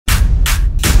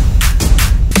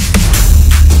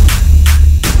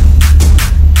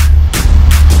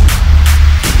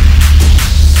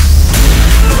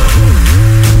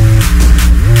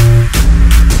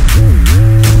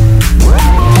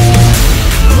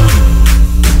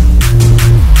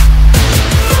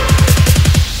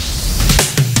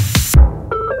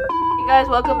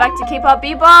welcome back to K-Pop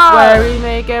Bebop, where we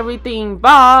make everything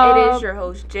Bob. It is your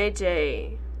host,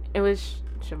 JJ. It was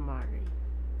Shamari.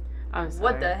 I'm sorry.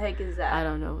 What the heck is that? I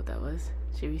don't know what that was.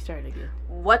 Should we start again?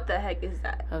 What the heck is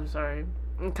that? I'm sorry.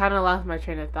 I kind of lost my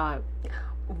train of thought.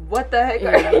 What the heck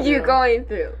are you going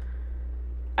through?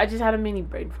 I just had a mini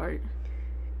brain fart.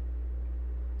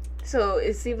 So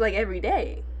it seems like every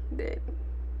day.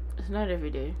 It's not every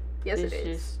day. Yes, it's it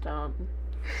is. Just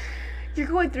You're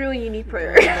going through and you need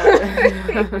prayer.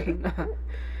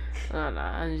 No,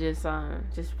 I'm just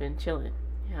been chilling.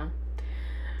 Yeah.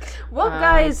 Well,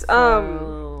 guys,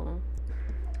 so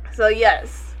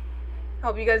yes,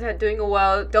 hope you guys are doing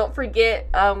well. Don't forget,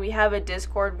 we have a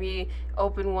Discord. We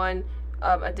open one,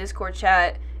 a Discord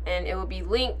chat, and it will be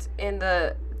linked in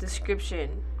the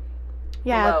description.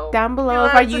 Yeah, below. Down below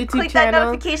of our YouTube click channel. That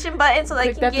notification button so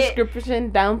click that description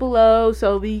down below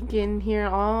so we can hear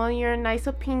all your nice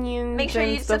opinions. Make sure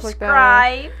and you stuff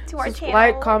subscribe like to our channel.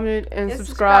 Like, comment, and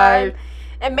subscribe.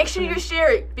 And make sure you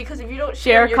share it, because if you don't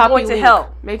share you're going to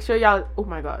hell. Make sure y'all. Oh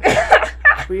my gosh.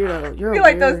 Weirdo. You're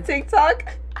like those TikTok.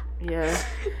 Yeah.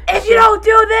 If you don't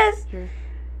do this,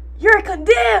 you're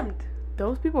condemned.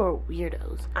 Those people are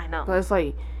weirdos. I know. But it's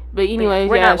like, but anyways,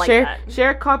 we're yeah. not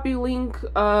Share copy link.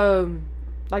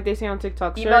 Like they say on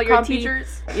TikTok. Email share your copy,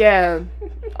 teachers. Yeah.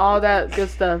 All that good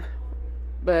stuff.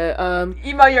 But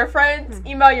email your friends.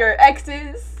 Email your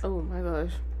exes. Oh my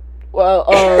gosh. Well,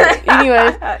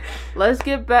 anyways, let's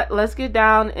get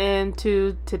down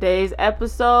into today's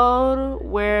episode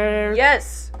where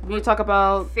we talk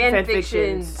about fan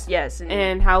fictions. Yes,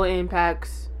 and how it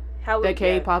impacts the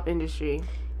K-pop industry.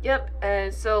 Yep.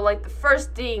 And so, like, the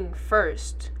first thing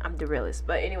first, I'm the realist,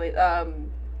 but anyway,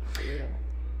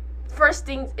 first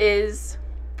thing is,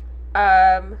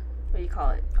 what do you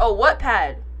call it? Oh,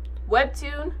 Wattpad.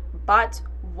 Webtoon bought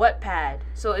Wattpad.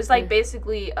 So it's like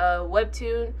basically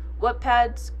Webtoon.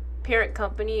 Wattpad's parent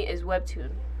company is Webtoon.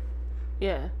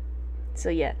 Yeah. So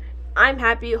yeah, I'm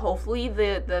happy. Hopefully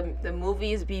the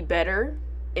movies be better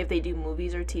if they do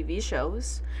movies or TV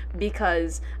shows,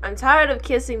 because I'm tired of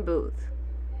Kissing Booth.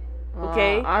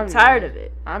 Okay, I'm tired of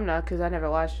it. I'm not, because I never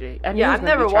watched it. I've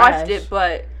never watched it,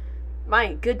 but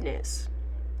my goodness.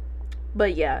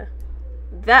 But yeah,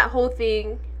 that whole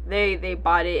thing, they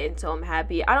bought it, and so I'm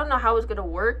happy. I don't know how it's gonna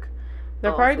work.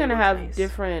 They're probably gonna have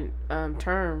different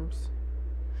terms.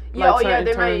 Yeah, like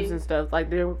certain terms and stuff.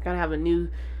 Like they're gonna have a new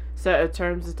set of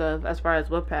terms and stuff as far as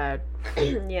Wattpad.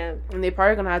 Yeah, and they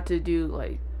probably gonna have to do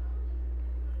like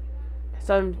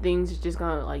some things. Just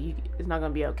gonna it's not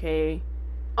gonna be okay.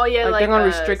 Oh yeah, like they're gonna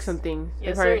restrict some things.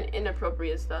 Yeah, certain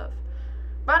inappropriate stuff.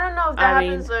 But I don't know if that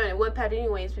happens on Wattpad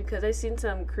anyways, because I've seen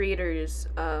some creators,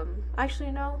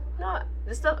 actually no, not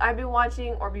the stuff I've been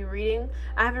watching or be reading,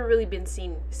 I haven't really been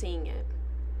seeing it.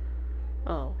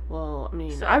 Oh, well, I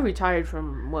mean, I retired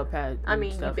from Wattpad. I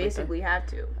mean, you basically have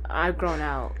to. I've grown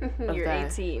out of You're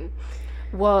that. 18.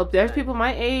 Well, there's people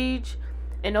my age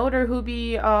and older who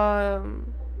be,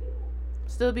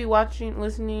 still be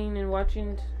listening and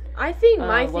watching. I think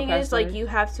my thing is, like, you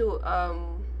have to,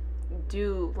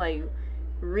 do, like,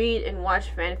 read and watch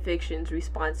fan fictions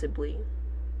responsibly.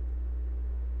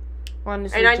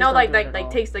 Honestly, and I know like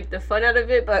takes like the fun out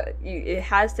of it, but it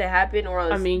has to happen, or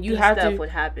else stuff would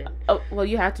happen. Oh, well,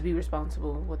 you have to be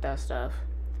responsible with that stuff,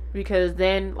 because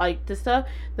then like the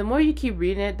more you keep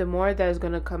reading it, the more that's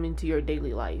gonna come into your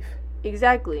daily life.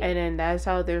 Exactly. And then that's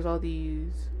how there's all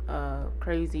these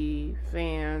crazy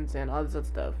fans and all this other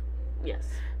stuff. Yes.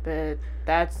 But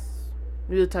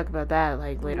we'll talk about that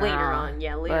like later on.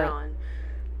 Yeah, later on.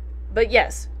 But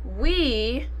yes,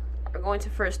 we are going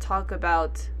to first talk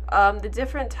about the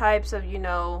different types of,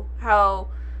 how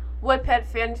Wattpad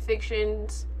fan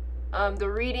fictions, the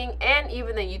reading, and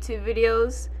even the YouTube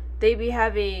videos, they be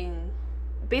having,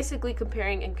 basically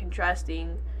comparing and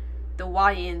contrasting the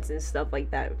YNs and stuff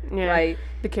like that. Yeah, right?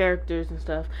 The characters and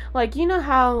stuff. Like, you know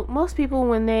how most people,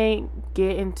 when they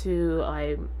get into,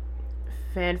 like,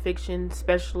 fan fiction,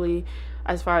 especially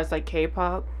as far as, like,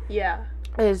 K-pop. Yeah.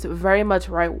 Is very much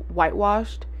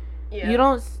whitewashed.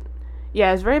 Yeah.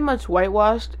 It's very much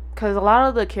whitewashed, because a lot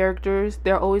of the characters,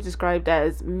 they're always described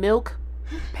as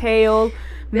pale,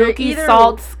 milky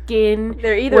salt skin.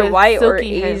 They're either white or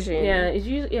Asian. Yeah, it's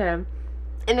usually, yeah.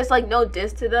 And it's like no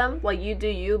diss to them, like you do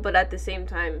you, but at the same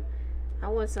time, I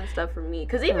want some stuff for me.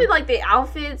 Because even like the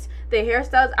outfits, the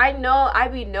hairstyles, I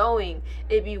be knowing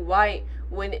it'd be white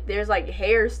when there's like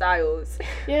hairstyles.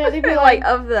 Yeah, they'd be like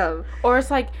of them. Or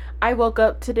it's like, I woke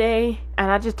up today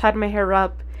and I just tied my hair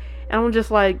up and I'm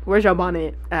just like, where's your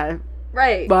bonnet at?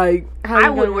 Right. Like, I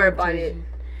would wear a bonnet.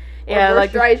 Yeah, or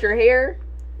moisturize your hair.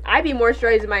 I'd be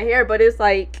moisturizing my hair, but it's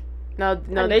like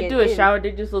No, they do a shower.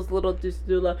 They just those little, just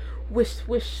do like wish,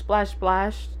 swish, splash,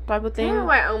 splash type of thing. I don't know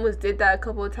why I almost did that a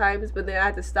couple of times, but then I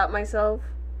had to stop myself.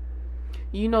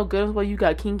 You know good as well you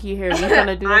got kinky hair. You trying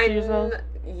to do that to yourself?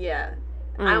 Yeah.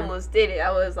 I almost did it.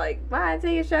 I was like, bye,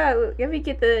 take a shot. Let me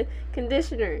get the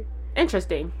conditioner.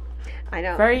 Interesting. I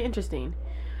know. Very interesting.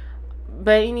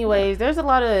 But anyways, there's a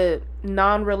lot of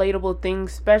non-relatable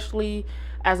things, especially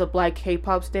as a black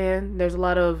K-pop stan. There's a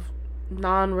lot of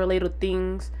non-related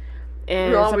things.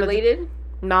 And non-related?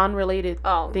 Non-related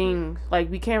things.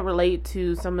 Like, we can't relate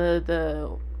to some of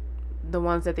the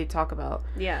ones that they talk about.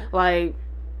 Yeah. Like,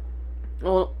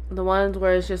 well, the ones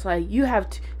where it's just like, you have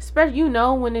to, especially, you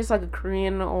know, when it's like a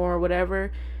Korean or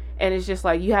whatever, and it's just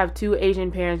like, you have two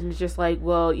Asian parents, and it's just like,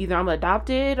 well, either I'm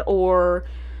adopted or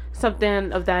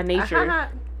something of that nature.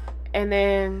 And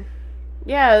then,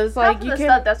 yeah, it's like, you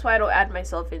can... That's why I don't add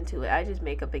myself into it. I just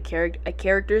make up a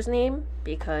character's name,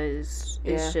 because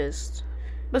it's just...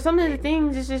 But some of the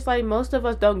things, it's just like, most of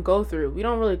us don't go through. We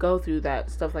don't really go through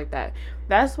that, stuff like that.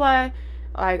 That's why...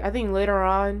 Like, I think later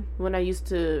on, when I used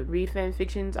to read fan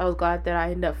fictions, I was glad that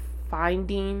I ended up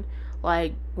finding,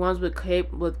 like, ones with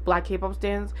black K-pop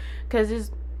stans. Because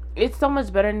it's so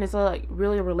much better, and it's, like,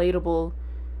 really relatable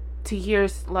to hear,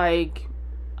 like,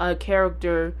 a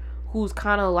character who's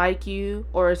kind of like you,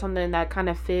 or something that kind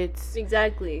of fits.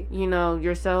 Exactly. You know,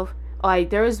 yourself. Like,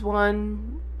 there was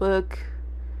one book,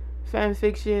 fan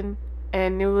fiction,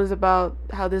 and it was about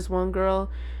how this one girl...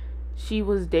 She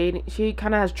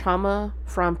kind of has trauma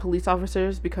from police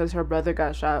officers because her brother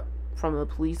got shot from a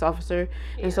police officer.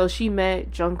 Yeah. And so she met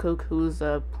Jungkook, who's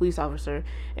a police officer,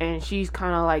 and she's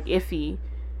kind of like iffy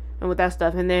and with that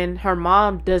stuff. And then her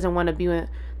mom doesn't want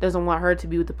her to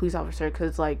be with the police officer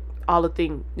because, like, all the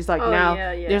thing is like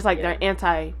there's like they're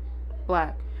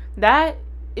anti-black. That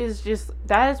is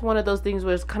one of those things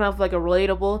where it's kind of like a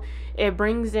relatable. It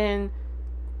brings in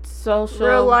social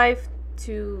real life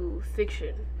to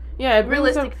fiction. Yeah, it brings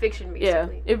realistic fiction,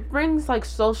 basically. Yeah, it brings like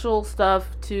social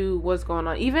stuff to what's going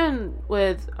on. Even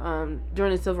with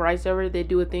during the Civil Rights Era, they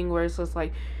do a thing where it's just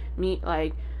like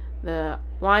like the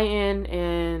YN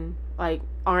and like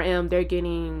RM,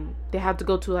 they have to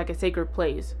go to like a sacred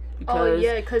place because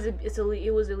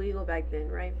it was illegal back then,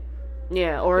 right?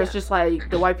 Yeah, or it's just like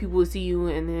the white people will see you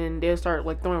and then they'll start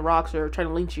like throwing rocks or trying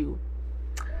to lynch you.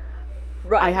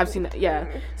 Right. I have seen that, yeah.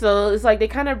 So it's like they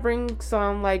kind of bring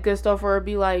some like good stuff, or it'd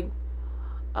be like,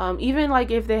 even like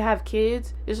if they have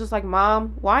kids, it's just like,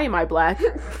 Mom, why am I black?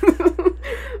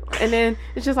 And then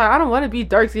it's just like, I don't want to be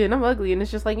dark skinned, I'm ugly, and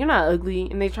it's just like, you're not ugly,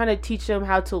 and they trying to teach them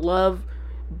how to love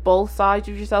both sides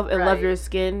of yourself and love your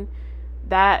skin.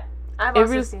 That I've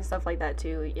also seen stuff like that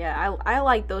too. Yeah, I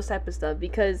like those type of stuff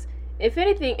because if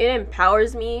anything, it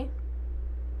empowers me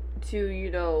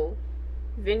to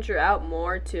venture out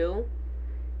more too.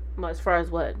 As far as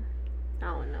what? I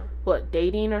don't know. What,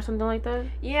 dating or something like that?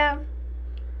 Yeah.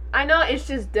 I know it's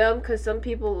just dumb because some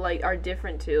people like are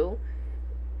different too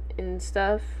and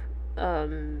stuff.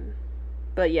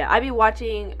 But yeah, there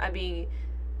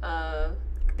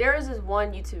was this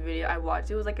one YouTube video I watched.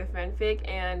 It was like a fanfic,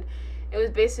 and it was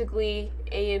basically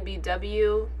A and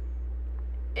BW,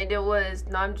 and it was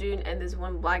Namjoon and this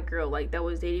one black girl like that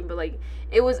was dating, but like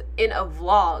it was in a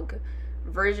vlog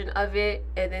version of it,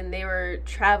 and then they were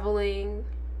traveling,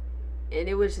 and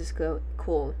it was just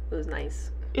cool. It was nice.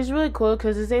 It's really cool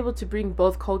because it's able to bring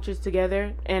both cultures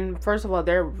together, and first of all,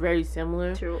 they're very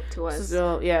similar to us.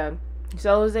 So yeah,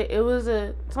 so it was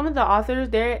some of the authors,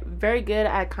 they're very good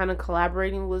at kind of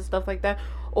collaborating with stuff like that,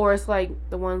 or it's like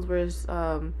the ones where it's,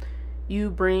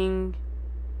 you bring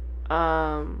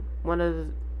one of the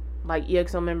like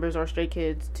EXO members or Stray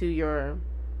Kids to your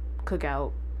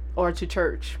cookout or to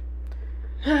church.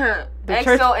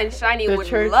 EXO and SHINee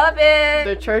would love it.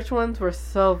 The church ones were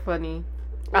so funny.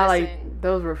 Listen,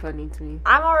 those were funny to me.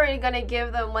 I'm already gonna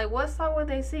give them like, what song would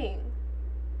they sing?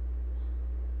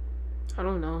 I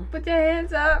don't know. Put your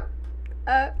hands up,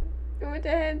 put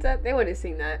your hands up. They wouldn't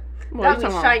sing that. That would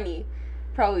be SHINee.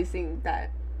 Probably sing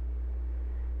that.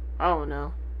 I don't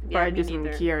know. Yeah, probably do some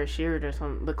Kiara Sheard or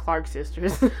some the Clark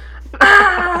sisters.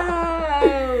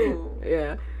 Oh!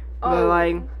 Yeah, but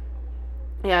like.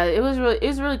 Yeah,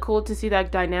 it's really cool to see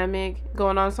that dynamic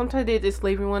going on. Sometimes they did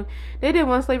slavery one. They did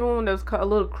one slavery one that was a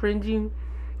little cringy.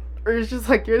 Or it's just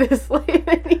like, you're the slave.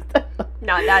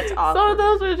 No, that's awful. Some of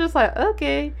those were just like,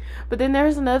 okay. But then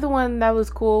there's another one that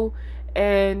was cool.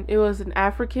 And it was an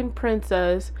African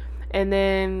princess. And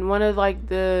then one of like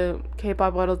the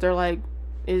K-pop idols, they're like,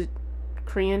 is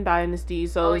Korean dynasty.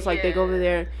 So it's like they go over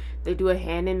there. They do a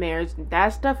hand in marriage. That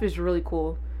stuff is really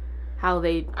cool. How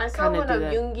they I saw one of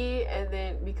Yoongi, and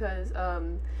then because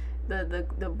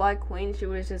the Black Queen, she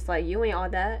was just like, you ain't all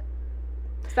that.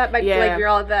 Stop like you're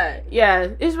all that. Yeah,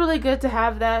 it's really good to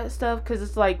have that stuff because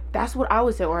it's like that's what I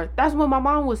would say, or that's what my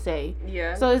mom would say.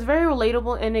 Yeah. So it's very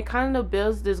relatable, and it kind of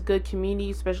builds this good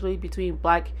community, especially between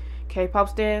Black K-pop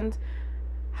stands.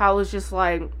 How it's just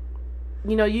like,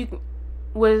 you know, you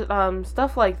with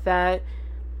stuff like that,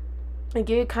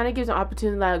 it kind of gives an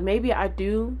opportunity like maybe I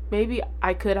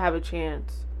could have a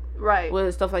chance. Right.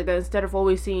 With stuff like that instead of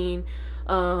always seeing,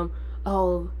 oh,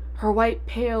 her white,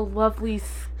 pale, lovely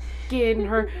skin,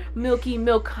 her milky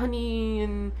milk honey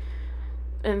and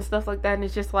stuff like that, and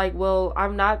it's just like, well,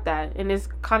 I'm not that, and it's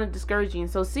kind of discouraging.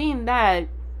 So seeing that,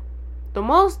 the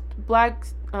most Black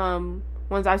ones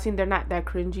I've seen, they're not that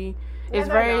cringy. It's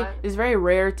very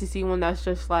rare to see one that's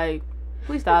just like,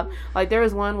 please stop. Like there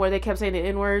was one where they kept saying the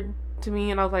N-word to me,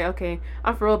 and I was like, okay,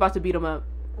 I'm for real about to beat them up.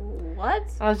 What?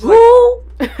 I was just like,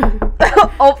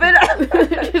 open up.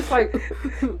 Just like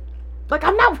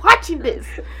I'm not watching this.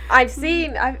 I was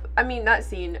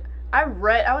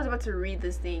about to read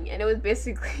this thing, and it was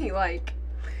basically like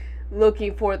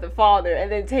looking for the father,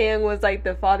 and then Taeyang was like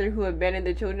the father who abandoned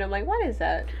the children. I'm like, what is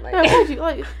that? Like, why do you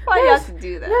have to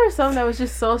do that? There was something that was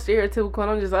just so stereotypical,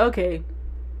 and I'm just like, okay,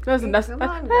 that's enough. Let's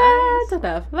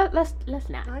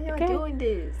not. Why y'all doing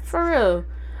this? For real.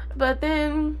 But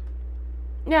then,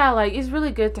 yeah, like it's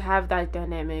really good to have that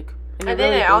dynamic. And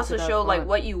then really it also showed like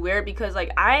what you wear, because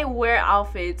like I wear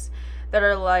outfits that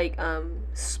are like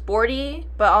sporty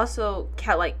but also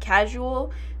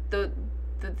casual. The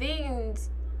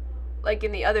things like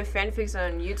in the other fanfics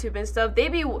on YouTube and stuff, they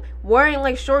be wearing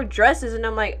like short dresses, and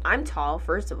I'm like, I'm tall,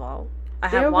 first of all. I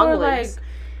have long legs. Like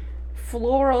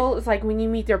floral. It's like when you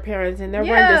meet their parents, and they're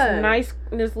wearing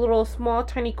this little small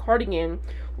tiny cardigan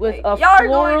with a y'all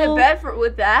floral, are going to bed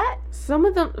with that. Some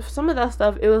of that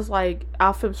stuff, it was like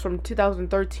outfits from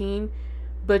 2013,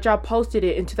 but y'all posted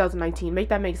it in 2019. Make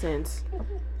that make sense.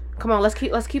 Come on, let's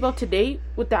keep up to date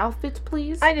with the outfits,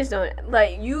 please. I just don't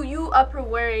like you up for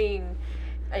wearing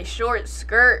a short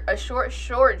skirt, a short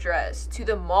dress to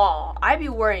the mall. I be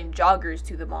wearing joggers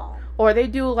to the mall. Or they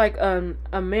do like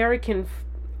American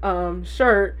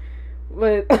shirt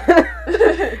with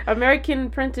American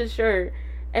printed shirt,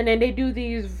 and then they do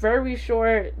these very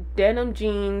short denim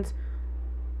jeans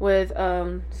with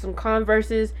some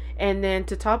Converses, and then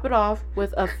to top it off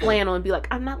with a flannel, and be like,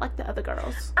 I'm not like the other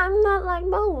girls. I'm not like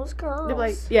most girls. They're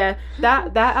like, yeah,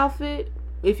 that outfit.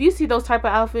 If you see those type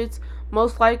of outfits,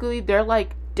 most likely they're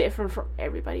like different from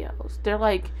everybody else. They're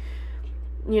like,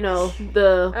 you know,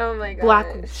 the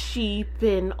black sheep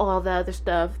and all that other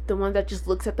stuff. The one that just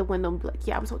looks at the window and be like,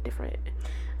 yeah, I'm so different.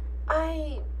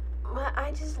 I'm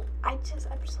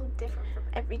so different from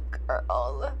every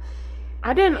girl.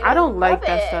 I don't like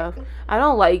that stuff. I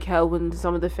don't like how when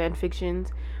some of the fan fictions,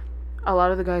 a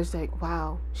lot of the guys like,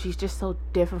 wow, she's just so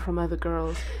different from other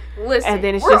girls. Listen, and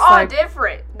then it's we're just all like,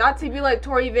 different. Not to be like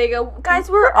Tori Vega. Guys,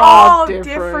 we're all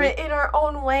different in our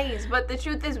own ways. But the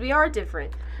truth is, we are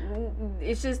different.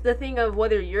 It's just the thing of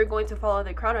whether you're going to follow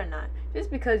the crowd or not. Just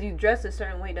because you dress a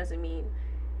certain way doesn't mean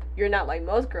you're not like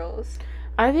most girls.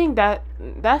 I think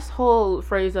that's whole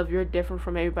phrase of you're different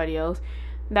from everybody else,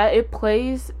 that it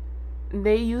plays,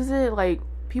 they use it like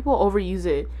people overuse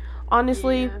it.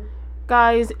 Honestly,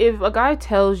 guys, if a guy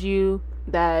tells you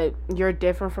that you're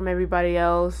different from everybody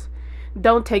else,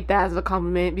 don't take that as a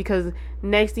compliment, because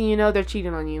next thing you know, they're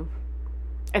cheating on you.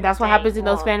 And that's what happens in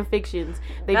those fan fictions.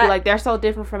 They be like, they're so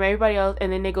different from everybody else,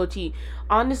 and then they go cheat.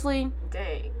 Honestly,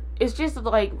 it's just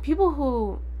like people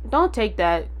who don't take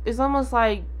that. It's almost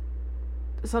like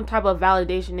some type of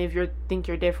validation if you think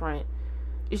you're different.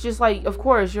 It's just like, of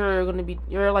course,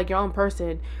 you're like your own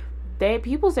person.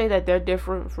 People say that they're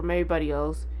different from everybody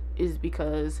else is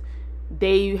because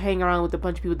they hang around with a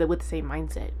bunch of people that with the same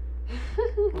mindset.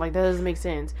 Like, that doesn't make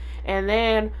sense. And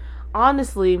then,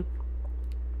 honestly,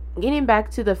 getting back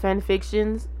to the fan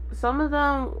fictions, some of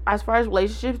them, as far as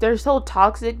relationships, they're so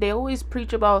toxic. They always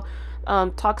preach about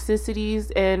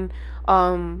toxicities, and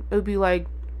it would be like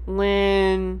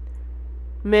when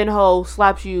Minho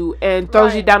slaps you and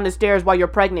throws you down the stairs while you're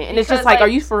pregnant, and because, it's just like, are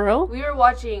you for real? We were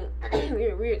watching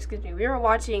we were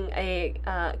watching a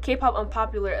K-pop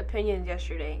unpopular opinions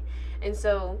yesterday, and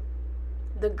so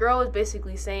the girl was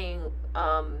basically saying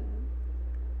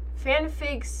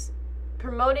fanfics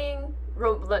promoting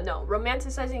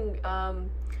romanticizing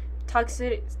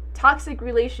toxic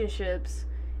relationships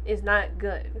is not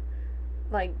good.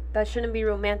 like, that shouldn't be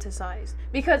romanticized.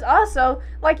 Because also,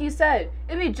 like you said,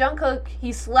 if a Jungkook,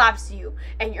 he slaps you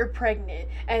and you're pregnant,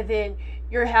 and then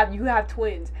you have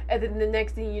twins, and then the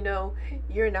next thing you know,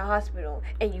 you're in the hospital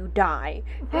and you die.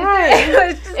 Right.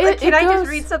 It's just like, can I just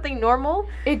read something normal?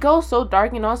 It goes so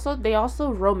dark, and also they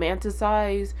also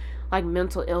romanticize like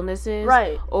mental illnesses,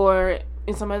 right? Or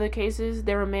in some other cases,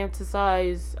 they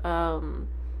romanticize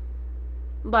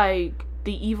like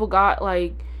the evil god,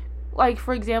 like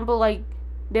for example, like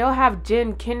they'll have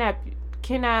Jin kidnap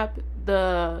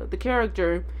the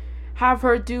character, have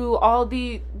her do all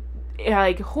the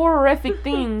like horrific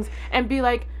things, and be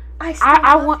like,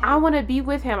 I want to be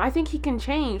with him. I think he can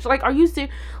change. Like, are you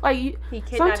serious? Like, he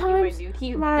sometimes he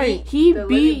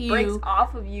beat you, breaks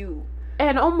off of you,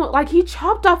 and almost like he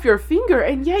chopped off your finger,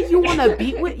 and yet you want to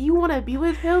be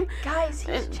with him. Guys,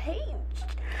 he's changed.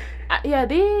 Yeah,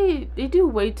 they do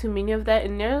way too many of that,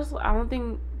 and I don't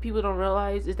think people don't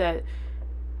realize is that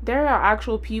there are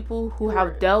actual people who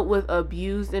have dealt with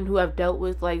abuse and who have dealt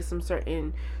with like some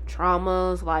certain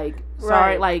traumas, like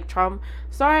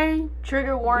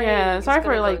trigger warning. Yeah, sorry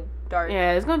for like dark.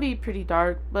 Yeah, it's gonna be pretty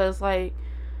dark, but it's like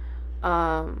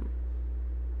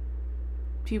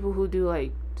people who do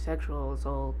like sexual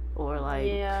assault or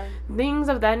like things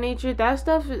of that nature. That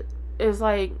stuff is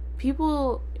like,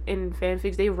 people in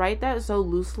fanfics, they write that so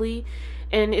loosely,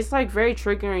 and it's like very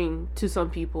triggering to some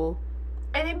people.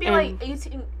 And it'd be like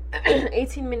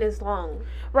 18 minutes long.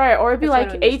 Right, or it'd be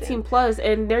like 18 plus,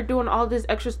 and they're doing all this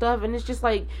extra stuff, and it's just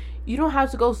like, you don't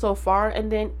have to go so far. And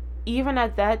then even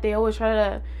at that, they always try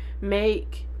to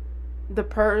make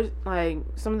like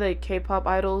some of the K-pop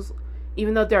idols,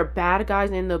 even though they're bad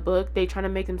guys in the book, they try to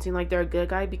make them seem like they're a good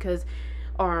guy, because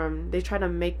they try to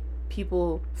make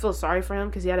people feel sorry for him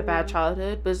because he had a bad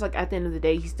childhood. But it's like, at the end of the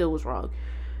day, he still was wrong.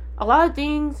 A lot of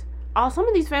things, some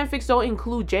of these fanfics don't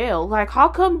include jail. Like, how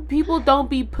come people don't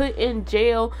be put in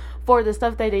jail for the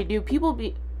stuff that they do?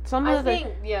 I think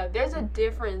there's a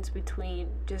difference between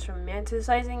just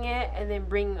romanticizing it and then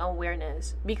bringing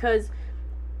awareness. Because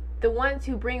the ones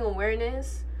who bring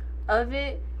awareness of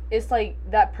it, it's like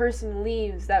that person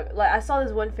leaves. That, like, I saw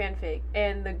this one fanfic,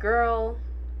 and the girl,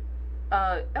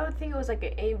 I would think it was like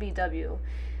an ABW,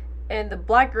 and the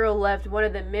black girl left one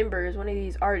of the members, one of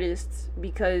these artists,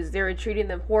 because they were treating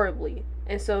them horribly.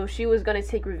 And so she was going to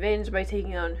take revenge by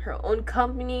taking on her own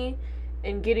company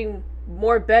and getting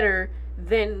more better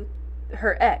than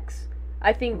her ex.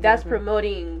 I think that's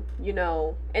promoting,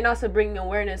 and also bringing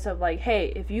awareness of like,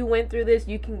 hey, if you went through this,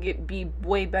 you can be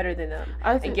way better than them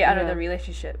and get out of the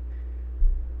relationship.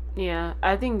 Yeah,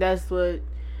 I think that's what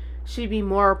should be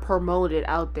more promoted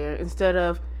out there, instead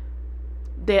of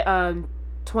the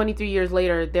 23 years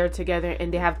later, they're together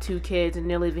and they have 2 kids and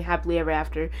they're living happily ever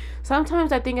after.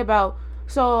 Sometimes I think about,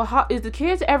 so how is the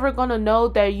kids ever gonna know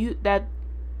that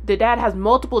the dad has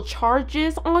multiple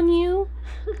charges on you?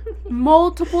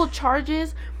 Multiple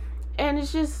charges? And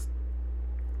it's just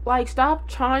like, stop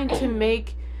trying to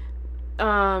make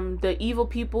the evil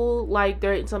people like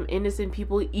they're some innocent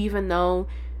people, even though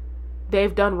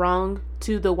they've done wrong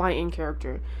to the YN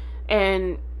character.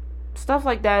 And stuff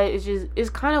like that is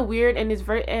kind of weird, and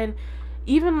and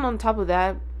even on top of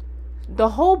that, the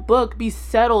whole book be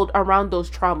settled around those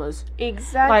traumas.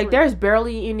 Exactly. Like, there's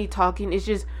barely any talking. It's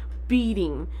just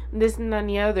beating, this and that and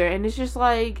the other, and it's just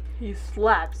like, he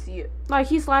slaps you. Like,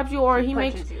 he slaps you, or he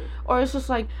makes you. Or it's just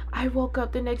like, I woke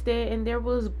up the next day and there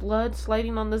was blood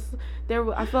sliding on this.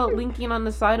 I felt linking on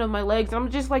the side of my legs. I'm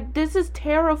just like, this is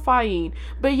terrifying.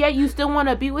 But yet you still want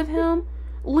to be with him?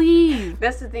 Leave.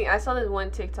 That's the thing. I saw this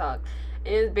one TikTok.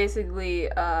 It was basically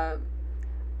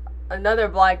another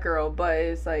black girl, but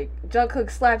it's like,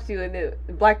 Jungkook slaps you, and the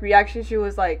black reaction, she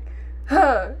was like,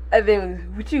 huh. And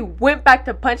then when she went back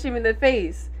to punch him in the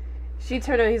face, she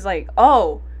turned around, he's like,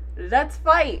 oh, let's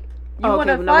fight. You want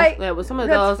to fight? With some of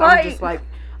those, I'm just like,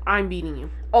 I'm beating you.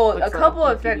 Oh, like, a couple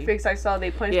of fanfics I saw, they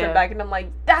punched her back, and I'm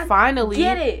like, that's finally,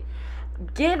 get it.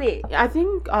 I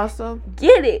think also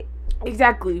get it.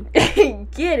 Exactly.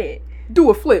 Get it. Do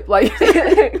a flip, like.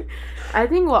 I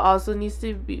think what also needs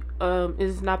to be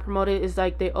is not promoted is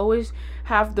like, they always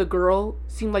have the girl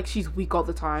seem like she's weak all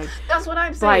the time. That's what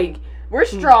I'm saying. Like, we're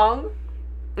strong.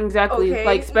 Exactly. Okay.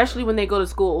 Like, especially when they go to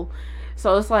school.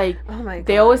 So it's like, oh my gosh,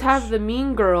 they always have the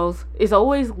mean girls. It's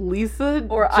always Lisa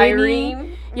or Jenny.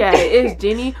 Irene. Yeah, it is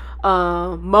Jenny,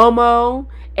 Momo,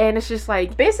 and it's just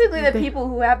like, basically the people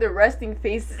who have the resting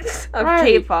faces of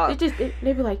K-pop. They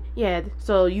be like, yeah,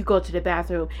 so you go to the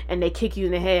bathroom and they kick you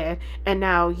in the head, and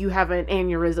now you have an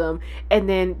aneurysm, and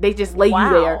then they just lay you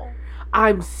there.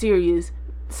 I'm serious.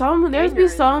 There's be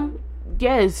some,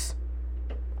 yes,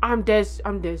 I'm dead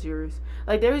serious.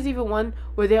 Like, there was even one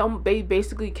where they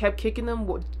basically kept kicking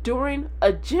them during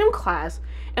a gym class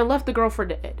and left the girl for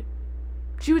dead.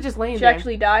 She was just laying there. She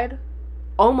actually died?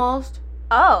 Almost.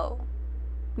 Oh.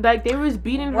 Like, they was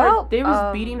beating her. They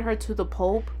was beating her to the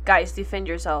pulp. Guys, defend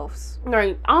yourselves.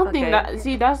 Right. I don't think that...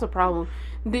 See, that's the problem.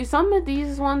 Some of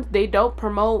these ones, they don't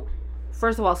promote,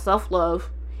 first of all, self-love.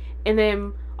 And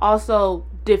then also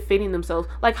defending themselves.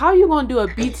 Like, how are you going to do a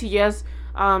BTS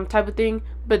type of thing,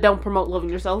 but don't promote loving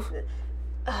yourself?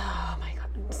 Oh my god.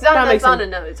 That's not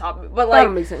another topic. But like,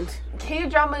 that makes sense.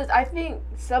 K-dramas, I think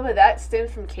some of that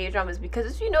stems from K-dramas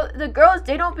because, you know, the girls,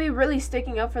 they don't be really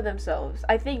sticking up for themselves.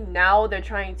 I think now they're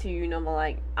trying to, you know,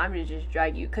 like, I'm gonna just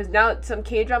drag you. Because now some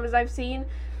K-dramas I've seen,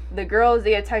 the girls,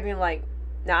 they attack me like,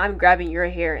 now I'm grabbing your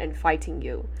hair and fighting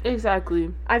you.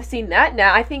 Exactly. I've seen that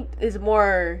now. I think is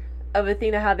more of a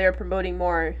thing to how they're promoting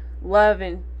more love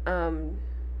and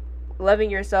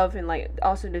loving yourself and like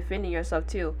also defending yourself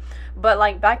too. But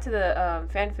like back to the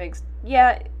fanfics,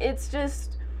 yeah, it's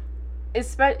just you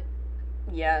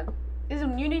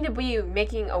need to be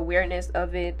making awareness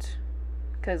of it,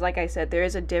 because like I said, there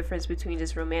is a difference between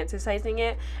just romanticizing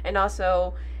it and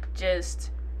also just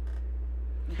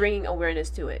bringing awareness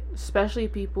to it, especially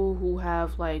people who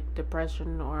have like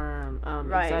depression or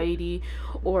anxiety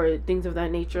or things of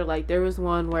that nature. Like, there was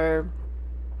one where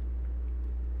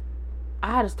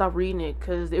I had to stop reading it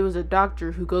because it was a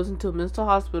doctor who goes into a mental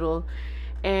hospital,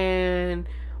 and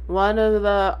one of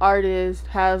the artists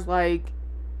has like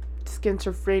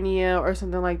schizophrenia or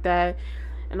something like that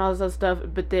and all this other stuff,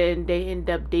 but then they end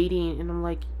up dating, and I'm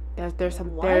like, there's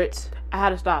some there. I had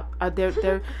to stop.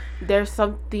 There's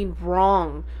something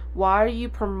wrong. Why are you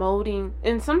promoting?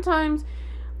 And sometimes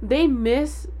they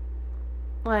miss,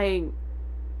 like,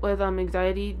 with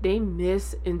anxiety, they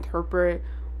misinterpret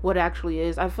what actually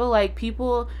is. I feel like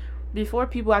before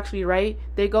people actually write,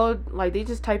 they go, like, they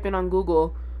just type in on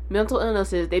Google mental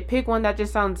illnesses. They pick one that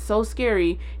just sounds so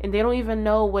scary, and they don't even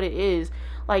know what it is.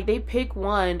 Like, they pick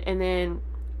one, and then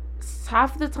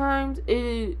half the times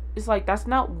it's like that's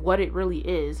not what it really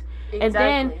is. Exactly. And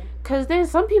then because then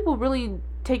some people really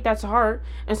take that to heart,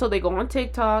 and so they go on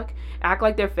TikTok, act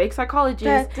like they're fake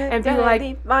psychologists, and be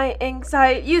like, my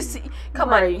anxiety. You see,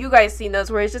 come on, you guys seen those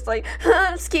where it's just like,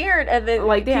 I'm scared, and then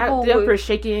like they have they're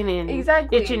shaking and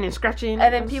itching and scratching,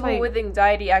 and then people with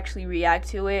anxiety actually react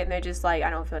to it, and they're just like, I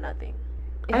don't feel nothing.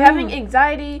 Having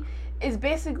anxiety is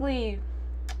basically,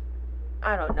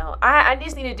 I don't know. I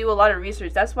just need to do a lot of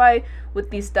research. That's why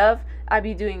with these stuff, I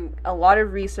be doing a lot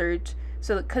of research.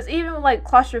 So, because even like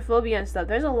claustrophobia and stuff,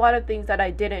 there's a lot of things that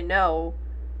I didn't know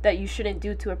that you shouldn't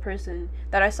do to a person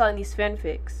that I saw in these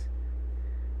fanfics.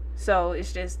 So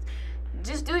it's just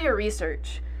do your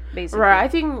research, basically. Right. I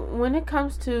think when it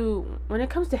comes to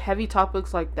heavy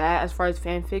topics like that, as far as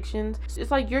fan fictions,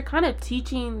 it's like you're kind of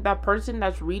teaching that person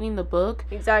that's reading the book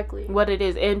exactly what it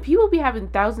is, and people be having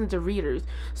thousands of readers,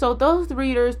 so those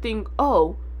readers think,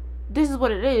 oh, this is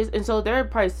what it is, and so they're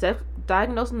probably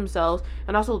diagnosing themselves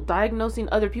and also diagnosing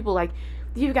other people, like,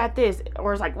 you got this,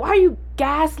 or it's like, why are you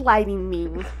gaslighting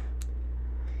me?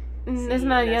 It's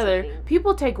not the other.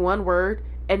 People take one word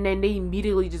and then they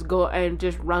immediately just go and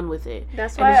just run with it.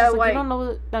 That's why you don't know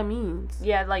what that means.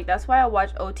 Yeah, like that's why I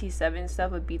watch OT7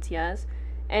 stuff with BTS,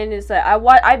 and it's like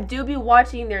I do be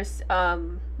watching their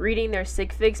reading their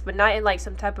sick fics, but not in like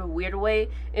some type of weird way.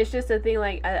 It's just a thing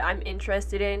like I'm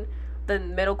interested in the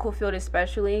medical field,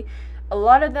 especially. A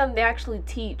lot of them, they actually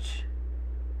teach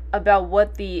about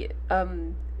what the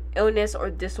illness or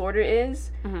disorder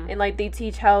is, and like they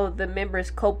teach how the members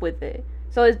cope with it.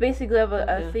 So it's basically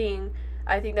a thing.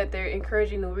 I think that they're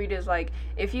encouraging the readers, like,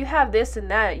 if you have this and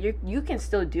that, you can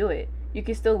still do it. You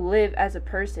can still live as a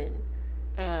person.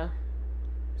 Yeah.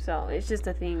 So it's just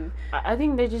a thing. I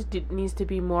think there just needs to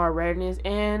be more awareness,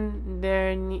 and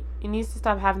it needs to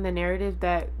stop having the narrative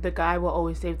that the guy will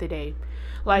always save the day.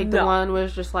 Like the one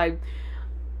was just like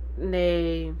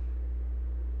they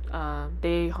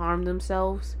harm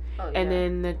themselves, and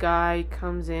then the guy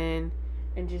comes in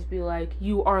and just be like,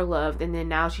 you are loved, and then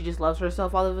now she just loves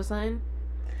herself all of a sudden.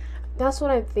 That's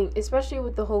what I think, especially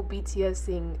with the whole BTS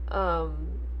thing.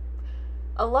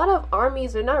 A lot of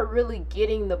armies are not really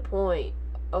getting the point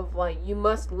of like, you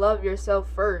must love yourself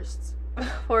first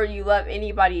before you love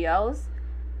anybody else.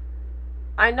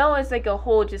 I know it's like a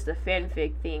whole just a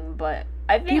fanfic thing, but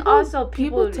I think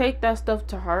people take that stuff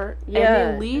to heart, and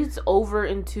it leads over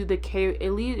into it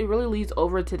really leads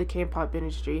over to the K-pop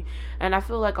industry. And I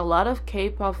feel like a lot of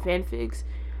K-pop fanfics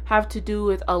have to do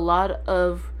with a lot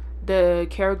of the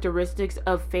characteristics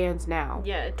of fans now.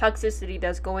 Yeah, toxicity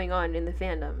that's going on in the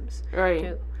fandoms. Right.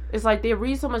 Too. It's like they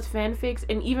read so much fanfics,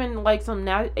 and even like some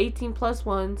 18+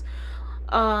 ones,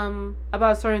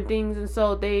 about certain things, and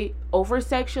so they over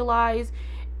sexualize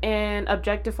and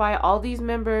objectify all these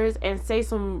members and say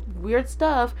some weird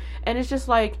stuff, and it's just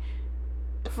like,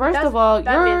 first of all,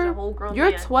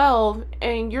 you're 12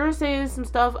 and you're saying some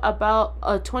stuff about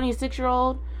a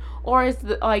 26-year-old, or it's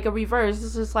like a reverse.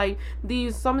 It's just like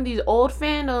some of these old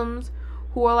fandoms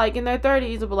who are like in their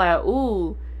 30s will be like,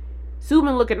 ooh,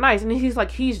 Subin looking nice, and he's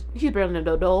like, he's barely an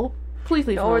adult. Please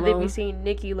leave him alone. Or they be seeing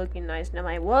Nikki looking nice, and I'm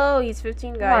like, whoa, he's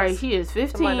 15, guys. Right, he is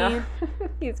 15.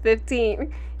 He's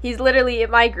 15. He's literally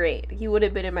in my grade. He would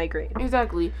have been in my grade.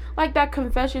 Exactly. Like that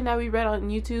confession that we read on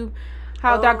YouTube,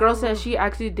 how that girl said she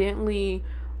accidentally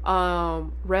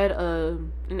read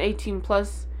an 18+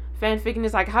 fanfic, and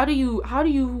it's like, how do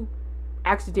you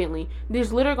accidentally?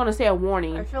 There's literally gonna say a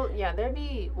warning. I feel, there'd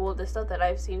be, the stuff that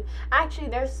I've seen, actually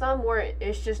there's some where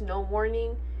it's just no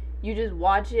warning, you just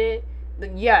watch it.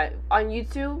 On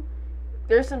YouTube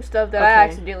there's some stuff that I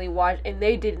accidentally watched and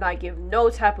they did not give no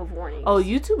type of warning. Oh,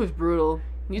 YouTube is brutal.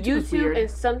 YouTube is weird. And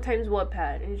sometimes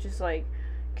Wattpad, and it's just like,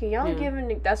 can y'all give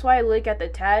that's why I look at the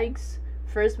tags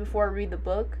first before I read the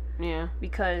book. Yeah,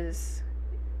 because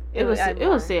it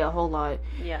will say a whole lot.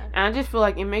 Yeah, and I just feel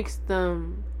like it makes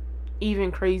them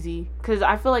even crazy, because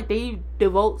I feel like they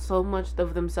devote so much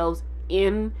of themselves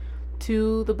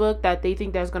into the book that they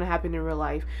think that's going to happen in real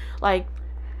life. Like,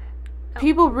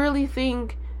 people really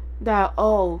think that,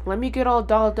 oh, let me get all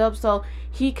dolled up so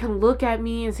he can look at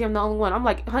me and see I'm the only one. I'm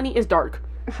like, honey, it's dark.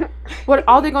 What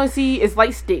all they're going to see is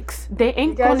light sticks. They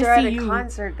ain't going to see you. You guys are at a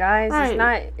concert, guys.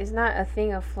 Right. It's not a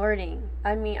thing of flirting.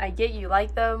 I mean, I get you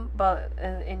like them, but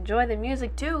enjoy the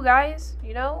music too, guys.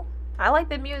 You know? I like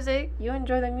the music. You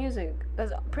enjoy the music.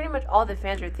 That's pretty much all the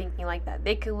fans are thinking like that.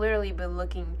 They could literally be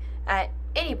looking at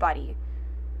anybody.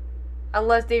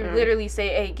 Unless they literally say,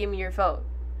 hey, give me your phone.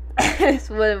 That's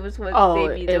what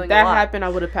they be doing. If that happened, I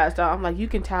would have passed out. I'm like, you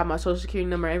can tap my social security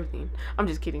number, everything. I'm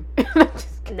just kidding.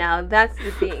 Now, that's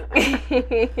the thing.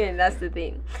 That's the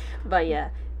thing. But yeah,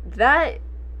 that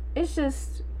is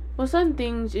just... Well, some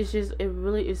things, it's just, it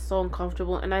really is so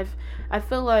uncomfortable. And I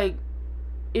feel like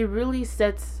it really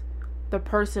sets the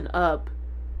person up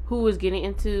who is getting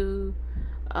into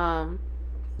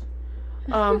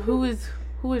who is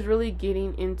really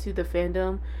getting into the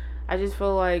fandom. I just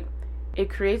feel like it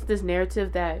creates this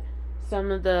narrative that some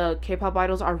of the K-pop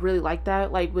idols are really like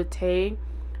that, like with Tae,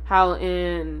 how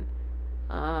in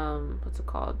what's it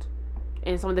called,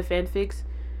 in some of the fanfics,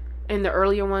 in the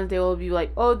earlier ones, they will be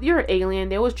like, oh, you're an alien.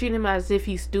 They always treat him as if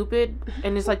he's stupid,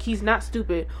 and it's like, he's not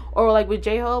stupid. Or like with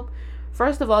J-Hope,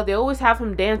 first of all, they always have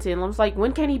him dancing. I was like,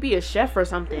 when can he be a chef or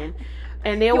something?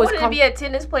 And they always be a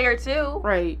tennis player too,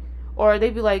 right? Or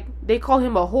they'd be like, they call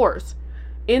him a horse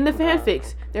in the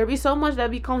fanfics. There'd be so much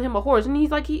that be calling him a horse, and he's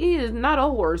like, he is not a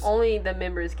horse. Only the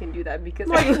members can do that because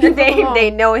they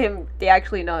know him. They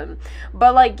actually know him.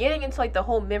 But like, getting into like the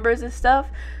whole members and stuff,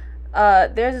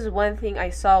 there's this one thing I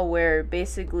saw where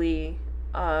basically,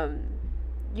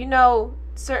 you know,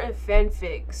 certain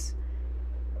fanfics,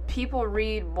 people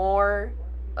read more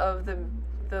of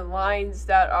the lines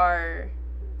that are,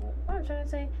 what am I trying to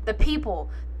say? The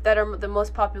people that are the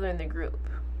most popular in the group.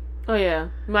 Oh yeah,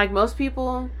 like most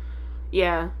people,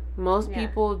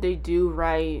 people, they do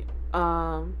write,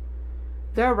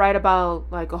 they're right about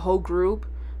like a whole group,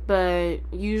 but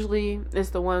usually it's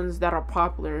the ones that are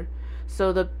popular.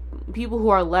 So the people who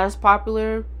are less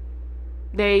popular,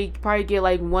 they probably get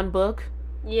like one book.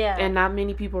 Yeah. And not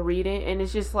many people read it, and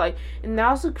it's just like, and that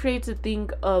also creates a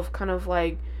thing of kind of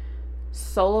like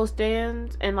solo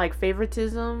stands and like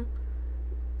favoritism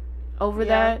over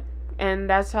that. And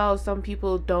that's how some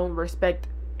people don't respect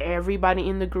everybody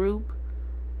in the group.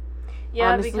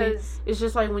 Yeah, honestly, because it's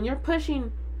just like when you're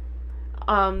pushing,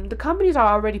 the companies are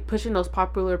already pushing those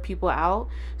popular people out.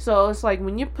 So it's like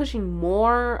when you're pushing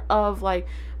more of, like,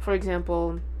 for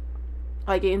example,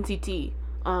 like NCT,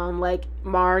 like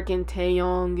Mark and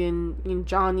Taeyong and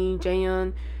Johnny,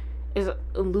 Jaehyun,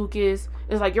 Lucas.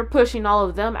 It's like you're pushing all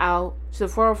of them out to the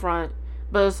forefront.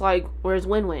 But it's like, where's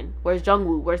Winwin? Where's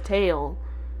Jungwoo? Where's Taeil?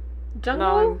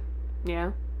 Jungwoo?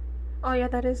 Yeah. Oh yeah,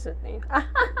 that is the name.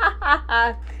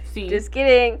 See, just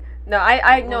kidding. No,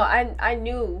 I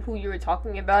knew who you were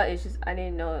talking about. It's just I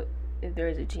didn't know if there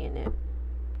is a G in it.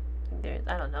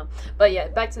 I don't know. But yeah,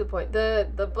 back to the point.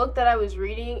 The book that I was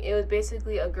reading, it was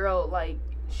basically a girl, like,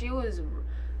 she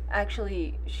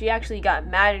actually got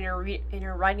mad in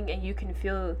her writing, and you can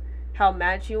feel how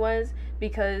mad she was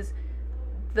because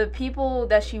the people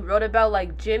that she wrote about,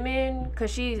 like Jimin,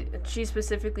 because she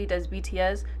specifically does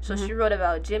BTS, so she wrote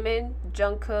about Jimin,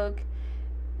 Jungkook,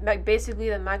 like basically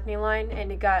the Maknae line, and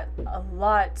it got a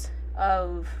lot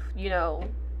of, you know,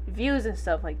 views and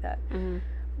stuff like that.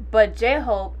 But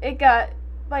J-Hope, it got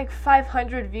like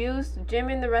 500 views.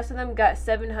 Jimin and the rest of them got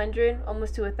 700,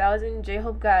 almost to 1,000.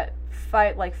 J-Hope got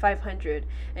 500,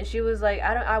 and she was like,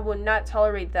 I will not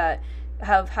tolerate that.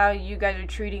 How you guys are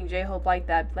treating J-Hope like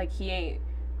that. Like he ain't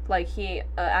an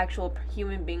actual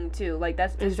human being too. Like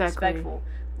that's disrespectful. Exactly.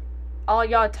 All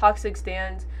y'all toxic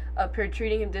stands up here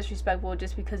treating him disrespectful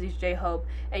just because he's J-Hope,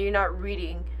 and you're not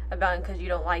reading about him because you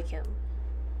don't like him.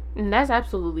 And that's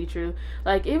absolutely true.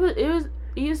 Like it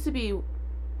used to be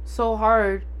so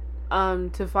hard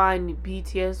to find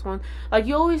BTS one. Like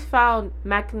you always found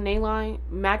Maknae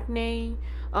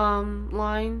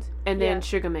lines and then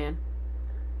Sugar Man.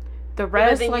 The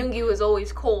rest, but then Yoongi was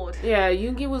always cold. Yeah,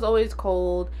 Yoongi was always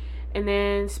cold, and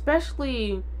then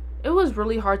especially it was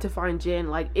really hard to find Jin.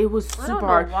 Like it was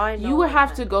super hard. You would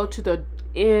have to go to the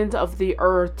end of the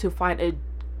earth to find a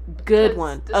good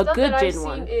one, a good Jin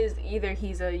one. Is either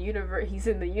he's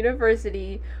in the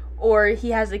university, or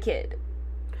he has a kid.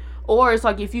 Or it's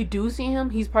like if you do see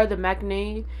him, he's part of the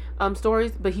Maknae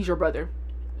stories, but he's your brother.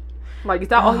 Like is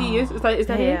that all he is? Is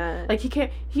that him? Like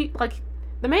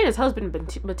the man is husband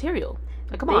material.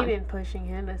 Like come on. They've been pushing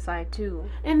him aside too.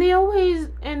 And then with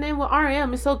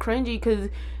RM, it's so cringy because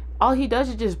all he does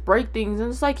is just break things, and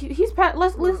it's like he's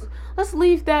let's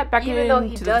leave that back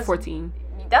into the 14.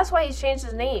 That's why he's changed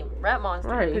his name, Rat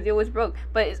Monster, because it was broke.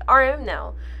 But it's RM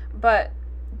now. But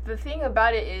the thing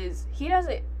about it is he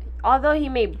doesn't. Although he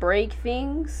may break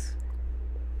things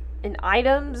and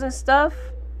items and stuff,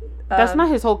 that's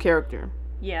not his whole character.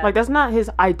 Yeah, like that's not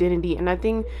his identity. And I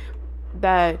think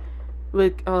that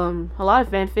with a lot of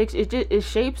fanfics, it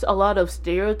shapes a lot of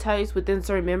stereotypes within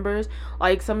certain members.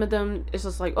 Like some of them, it's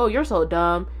just like, oh, you're so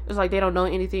dumb. It's like they don't know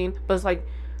anything, but it's like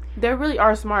they really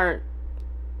are smart.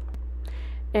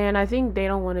 And I think they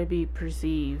don't want to be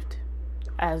perceived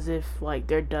as if like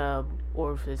they're dumb,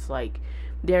 or if it's like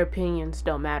their opinions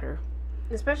don't matter.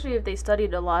 Especially if they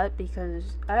studied a lot,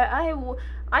 because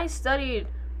I studied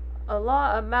a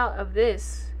lot amount of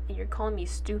this, and you're calling me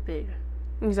stupid.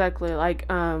 Exactly, like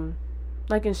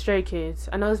in Stray Kids.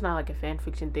 I know it's not like a fan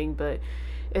fiction thing, but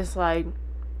it's like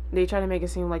they try to make it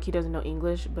seem like he doesn't know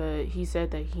English, but he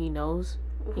said that he knows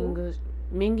English.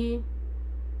 Mingi,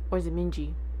 or is it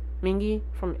Minji? Mingi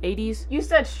from 80s. You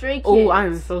said Stray Kids. Oh,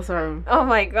 I'm so sorry. Oh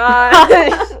my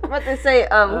gosh. What to say?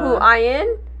 Who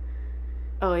Ian?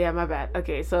 Oh yeah, my bad.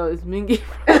 Okay, so it's Mingi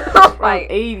from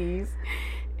 80s,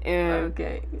 and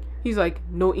he's like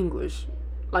no English,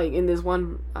 like in this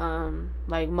one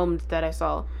like moments that I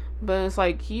saw, but it's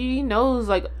like he knows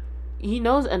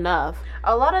enough.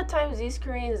 A lot of times these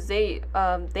Koreans they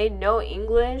know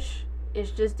English.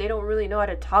 It's just they don't really know how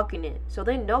to talk in it, so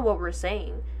they know what we're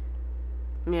saying.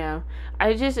 Yeah,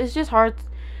 it's just hard.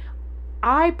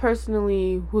 I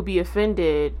personally would be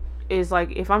offended is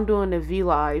like if I'm doing a V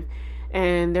live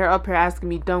and they're up here asking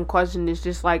me dumb questions. It's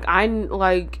just like some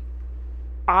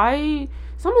of the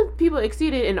people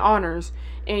exceeded in honors,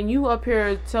 and you up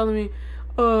here telling me,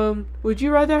 would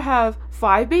you rather have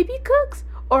 5 baby cooks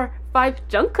or 5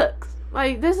 Jungkooks?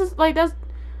 Like this is like that's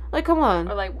like come on.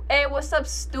 Or like, hey, what's up,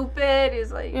 stupid?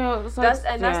 Is like that's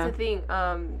the thing.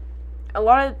 A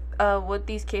lot of what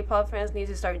these K-pop fans need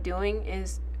to start doing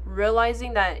is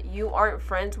realizing that you aren't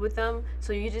friends with them,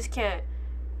 so you just can't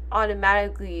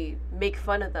automatically make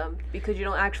fun of them because you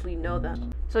don't actually know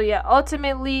them. So yeah,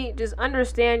 ultimately, just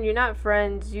understand you're not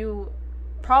friends. They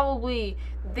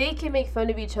can make fun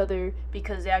of each other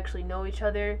because they actually know each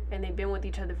other and they've been with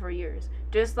each other for years.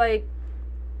 Just like,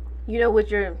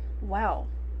 with your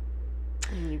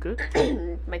you good?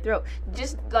 My throat.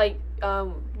 Just like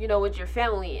with your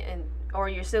family or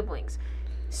your siblings.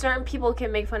 Certain people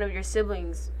can make fun of your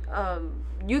siblings.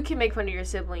 You can make fun of your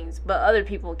siblings, but other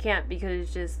people can't, because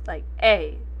it's just like,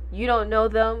 hey, you don't know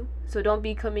them, so don't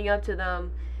be coming up to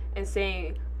them and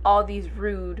saying all these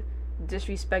rude,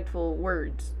 disrespectful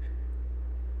words.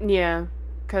 Yeah,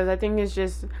 because I think it's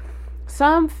just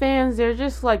some fans, they're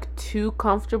just like too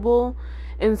comfortable,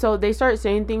 and so they start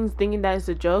saying things thinking that it's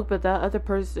a joke, but that other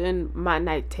person might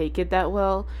not take it that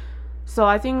well. So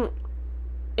I think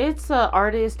it's an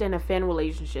artist and a fan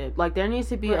relationship. Like there needs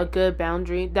to be a good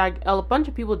boundary. Like a bunch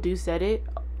of people do said it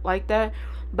like that,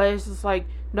 but it's just like,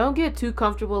 don't get too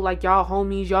comfortable. Like y'all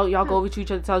homies, y'all go over to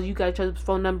each other's house. You got each other's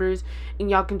phone numbers,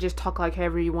 and y'all can just talk like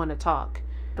however you want to talk.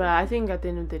 But I think at the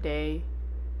end of the day,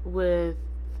 with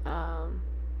not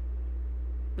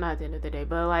at the end of the day,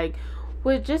 but like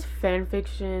with just fan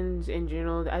fictions in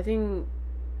general, I think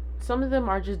some of them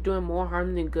are just doing more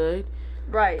harm than good.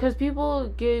 Right. Because people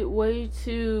get way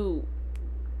too,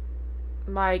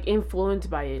 like, influenced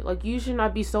by it. Like, you should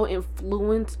not be so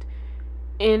influenced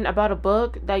about a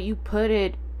book that you put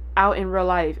it out in real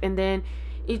life. And then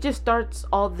it just starts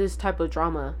all this type of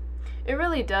drama. It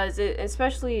really does. It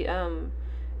especially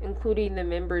including the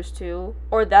members too.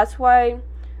 Or that's why,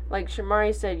 like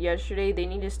Shamari said yesterday, they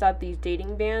need to stop these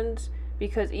dating bans,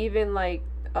 because even like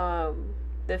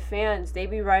the fans, they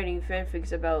be writing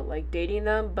fanfics about like dating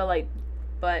them,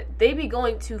 but they be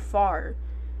going too far,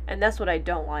 and that's what I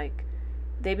don't like.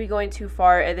 They be going too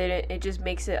far, and then it just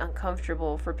makes it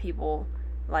uncomfortable for people,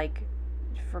 like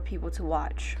for people to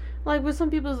watch. Like with some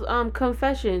people's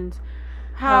confessions,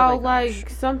 how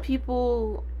like some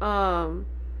people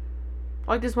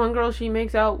like this one girl, she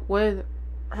makes out with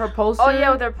her poster. Oh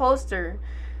yeah, with her poster.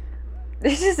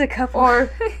 There's just a couple.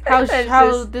 Or how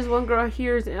this one girl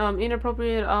hears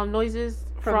inappropriate noises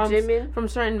from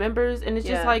certain members, and it's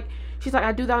just like she's like,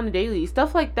 I do that on the daily.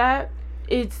 Stuff like that.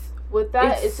 It's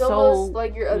so almost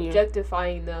like you're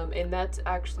objectifying them, and that's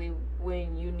actually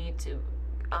when you need to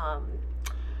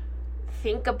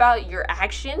think about your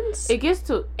actions. It gets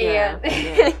to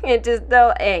and just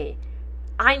know, hey,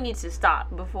 I need to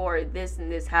stop before this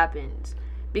and this happens,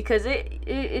 because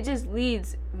it just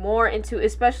leads more into,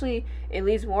 especially it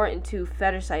leads more into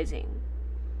fetishizing.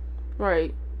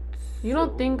 Right. You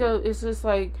don't think of, it's just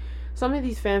like some of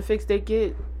these fanfics, they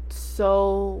get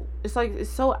so, it's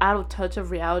so out of touch of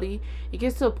reality. It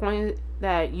gets to a point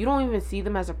that you don't even see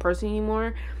them as a person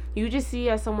anymore. You just see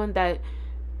as someone that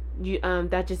you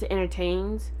that just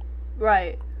entertains,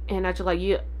 right? And that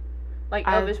you're like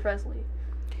Elvis Presley.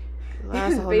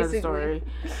 That's a whole other story.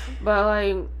 But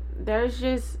like, there's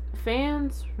just,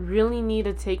 fans really need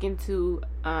to take into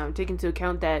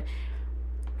account that,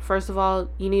 first of all,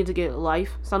 you need to get a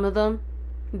life. Some of them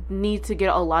need to get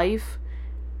a life.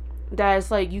 That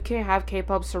it's like, you can't have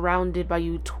K-pop surrounded by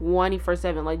you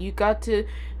 24/7. Like, you got to,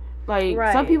 like,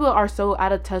 some people are so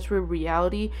out of touch with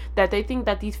reality that they think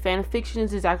that these fan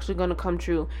fictions is actually going to come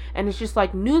true. And it's just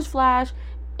like, newsflash,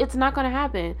 it's not going to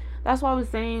happen. That's why I was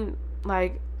saying,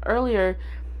 like, earlier,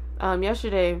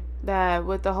 yesterday, that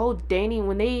with the whole dating,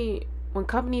 when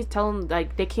companies tell them,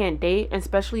 like, they can't date, and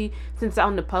especially since it's out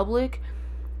in the public,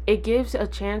 it gives a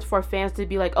chance for fans to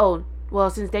be like, oh, well,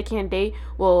 since they can't date,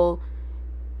 well,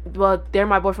 they're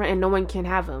my boyfriend and no one can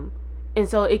have him. And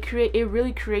so it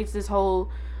really creates this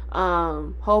whole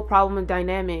problem and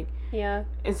dynamic. Yeah.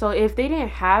 And so if they didn't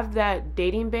have that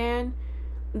dating ban,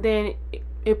 then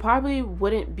it probably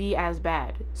wouldn't be as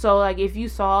bad. So like, if you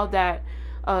saw that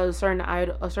a certain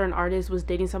artist was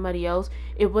dating somebody else,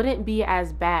 it wouldn't be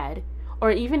as bad.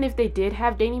 Or even if they did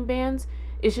have dating bans,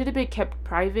 it should have been kept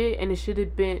private, and it should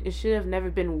have never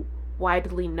been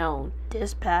widely known.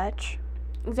 Dispatch.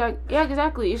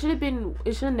 Exactly. It should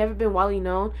have never been widely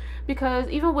known, because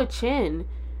even with Chin,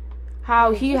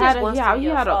 how he has a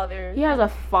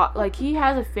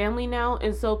family now,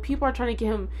 and so people are trying to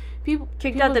get him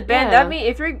kicked out the band. That means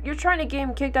if you're trying to get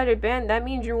him kicked out of the band, that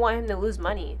means you want him to lose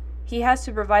money. He has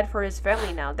to provide for his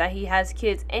family now that he has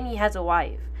kids and he has a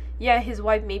wife. Yeah, his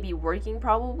wife may be working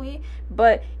probably,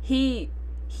 but he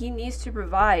needs to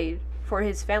provide for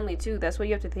his family too. That's what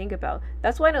you have to think about.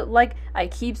 That's why, like I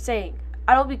keep saying,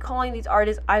 I don't be calling these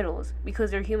artists idols,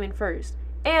 because they're human first.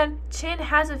 And Chin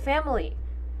has a family.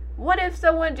 What if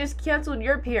someone just canceled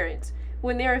your parents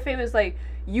when they were famous? Like,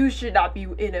 you should not be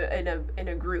in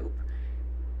a group,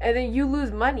 and then you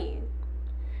lose money.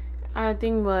 I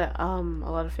think what a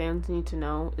lot of fans need to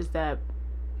know is that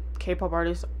K-pop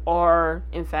artists are,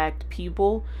 in fact,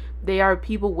 people. They are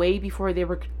people way before they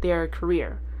were their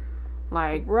career.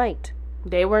 Like, right.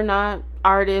 They were not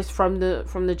artists from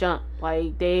the jump.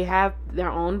 Like, they have their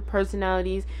own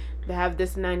personalities. They have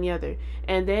this and that and the other.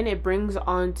 And then it brings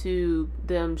on to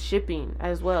them shipping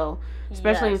as well.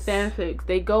 Especially in fanfics.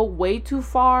 They go way too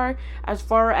far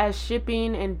as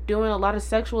shipping and doing a lot of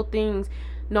sexual things,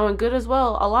 knowing good as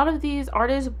well. A lot of these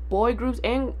artists, boy groups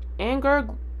and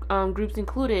girl groups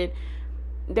included,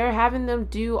 they're having them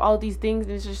do all these things,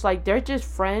 and it's just like, they're just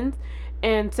friends.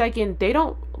 And second,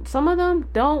 some of them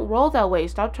don't roll that way.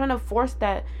 Stop trying to force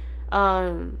that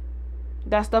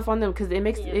stuff on them, because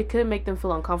it could make them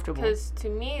feel uncomfortable. Because to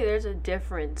me, there's a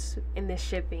difference in the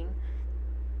shipping.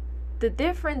 The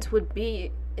difference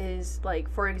is like,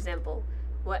 for example,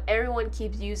 what everyone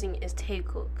keeps using is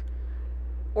Taekook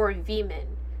or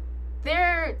Vmin.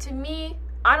 To me,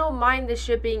 I don't mind the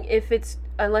shipping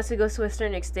unless it goes to a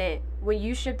certain extent. When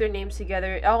you ship their names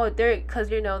together, because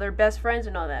they're best friends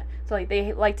and all that, so like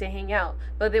they like to hang out.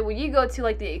 But then when you go to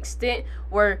like the extent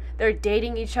where they're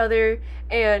dating each other,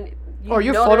 and you're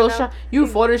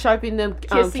photoshopping them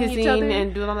kissing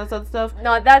and doing all that other stuff.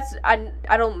 No,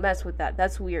 I don't mess with that.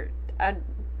 That's weird.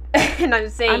 And I'm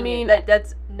saying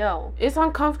that's no. It's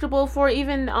uncomfortable for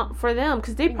even for them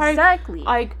because they probably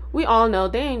like we all know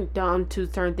they ain't dumb to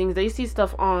certain things. They see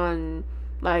stuff on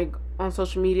on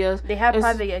social media. They have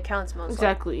private accounts mostly.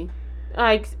 Exactly.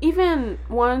 Like even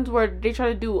ones where they try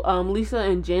to do Lisa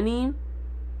and Jenny.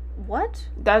 What?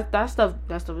 That stuff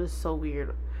is so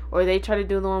weird. Or they try to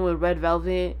do the one with Red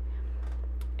Velvet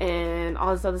and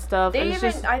all this other stuff. They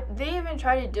even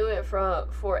tried to do it for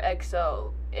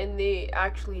EXO, and they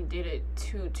actually did it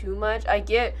too much. I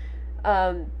get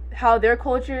how their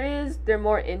culture is. They're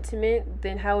more intimate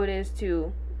than how it is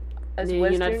to us the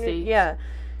Western. United States. Yeah.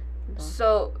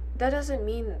 So that doesn't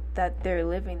mean that they're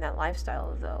living that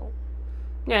lifestyle though.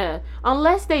 Yeah,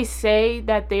 unless they say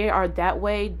that they are that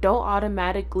way, don't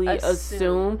automatically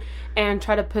assume and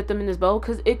try to put them in this boat,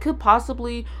 because it could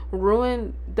possibly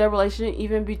ruin the relationship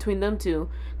even between them two,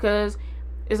 because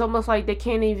it's almost like they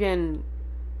can't even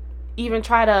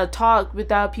try to talk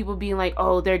without people being like,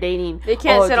 oh, they're dating. They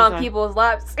can't sit on people's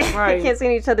laps. Right. They can't sit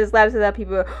on each other's laps without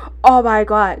people, oh my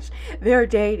gosh, they're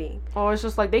dating. Or it's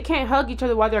just like they can't hug each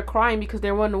other while they're crying because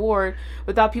they won an award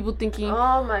without people thinking,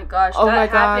 oh my gosh, that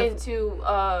happened to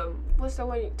what's the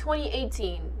one,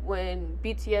 2018 when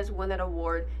BTS won that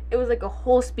award. It was like a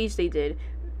whole speech they did,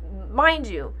 mind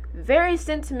you, very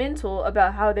sentimental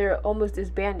about how they're almost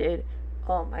disbanded.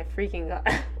 Oh my freaking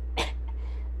god.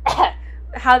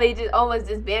 How they just almost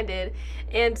disbanded.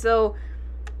 And so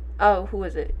who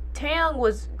was it? Taeyong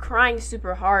was crying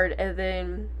super hard, and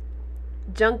then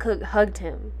Jungkook hugged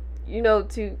him,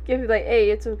 to give him like,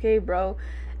 hey, it's okay, bro.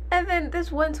 And then this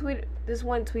one tweet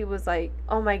was like,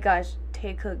 oh my gosh,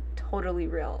 Taekook totally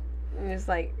real. And it's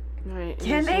like, right,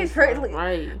 can they really?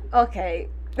 Right. Okay,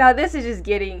 now this is just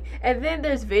getting. And then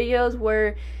there's videos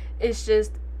where it's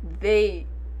just they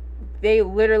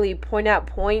literally point out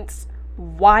points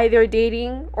why they're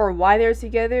dating or why they're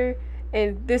together,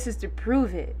 and this is to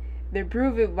prove it. They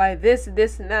prove it by this and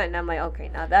that, and I'm like, okay,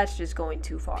 now that's just going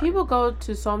too far. People go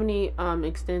to so many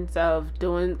extents of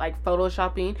doing like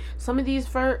photoshopping. Some of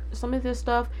this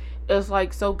stuff is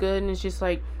like so good, and it's just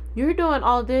like, you're doing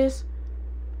all this,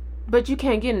 but you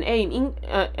can't get an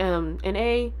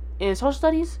A in social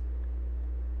studies.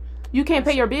 You can't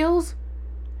pay your bills,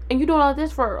 and you're doing all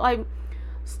this for like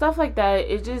stuff like that.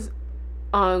 It's just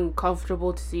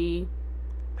uncomfortable to see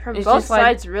from both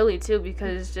sides, really, too,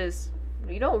 because it's just,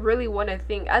 you don't really want to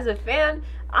think as a fan.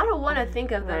 I don't want to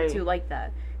think of them too like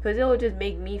that, because it will just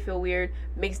make me feel weird,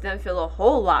 makes them feel a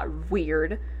whole lot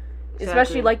weird,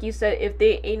 especially like you said, if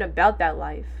they ain't about that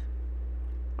life.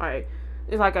 Alright,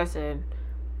 it's like I said,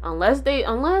 unless the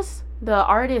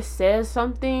artist says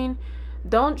something,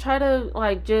 don't try to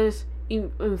like just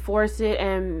enforce it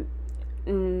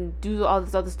and do all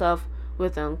this other stuff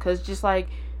with them, because just like,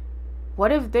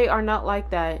 what if they are not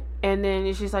like that, and then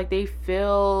it's just like they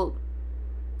feel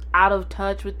out of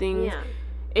touch with things. Yeah.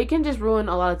 It can just ruin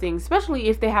a lot of things, especially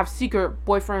if they have secret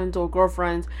boyfriends or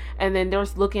girlfriends, and then they're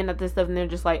just looking at this stuff and they're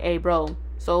just like, hey bro,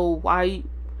 so why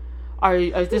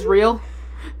is this real?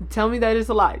 Tell me that it's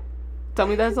a lie. Tell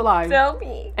me that's a lie. Tell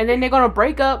me. And then they're gonna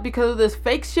break up because of this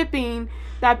fake shipping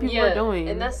that people are doing.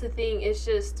 And that's the thing, it's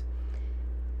just,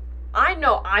 I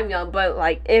know I'm young, but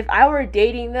like, if I were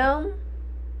dating them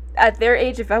at their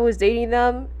age, if I was dating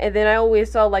them, and then I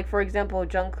always saw, like, for example,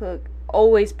 Jungkook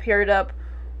always paired up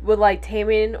with like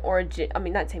Taemin or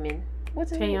not Taemin,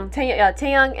 what's his name?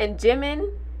 Taeyong and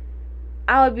Jimin,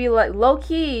 I would be like, low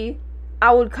key,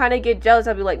 I would kind of get jealous.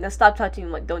 I'd be like, now stop touching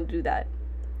him. Like, don't do that.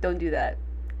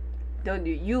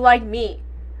 You like me.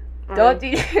 Don't do.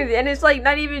 And it's like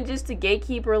not even just to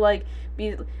gatekeep or like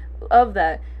be of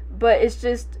that, but it's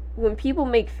just when people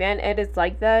make fan edits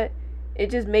like that, it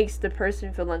just makes the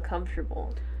person feel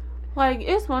uncomfortable. Like,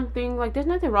 it's one thing, like, there's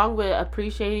nothing wrong with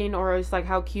appreciating, or it's like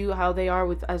how cute how they are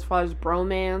with as far as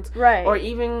bromance, right? Or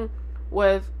even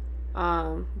with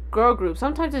girl groups.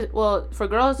 Sometimes for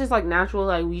girls it's like natural,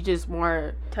 like we just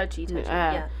more touchy.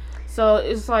 Yeah. So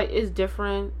it's like it's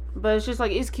different, but it's just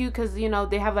like it's cute because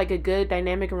they have like a good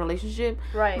dynamic and relationship.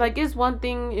 Right. Like, it's one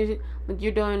thing like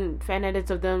you're doing fan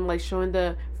edits of them, like showing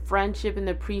the friendship and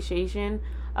the appreciation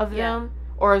of them.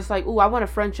 Or it's like, ooh, I want a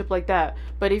friendship like that.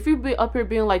 But if you be up here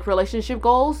being like relationship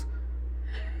goals,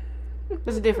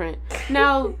 that's different.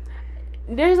 Now,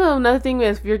 there's another thing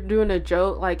if you're doing a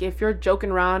joke, like if you're joking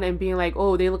around and being like,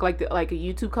 oh, they look like a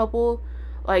YouTube couple.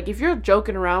 Like, if you're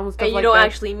joking around with stuff and you don't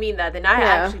actually mean that, then I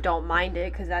actually don't mind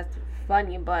it because that's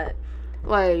funny. But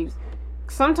like,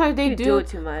 sometimes they do it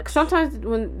too much. Sometimes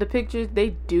when the pictures,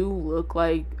 they do look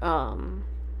like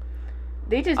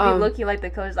they just be looking like the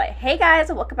coach, like, hey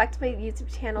guys, welcome back to my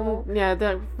YouTube channel.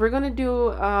 Yeah, we're gonna do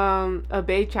a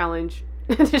bae challenge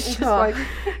It's just like,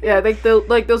 yeah, like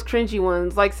those cringy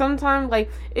ones. Like sometimes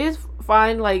like it's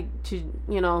fine like to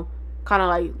kind of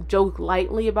like joke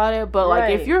lightly about it, but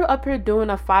like if you're up here doing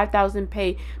a 5,000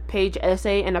 page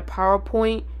essay and a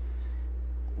PowerPoint,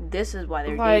 this is why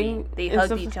they're dating. They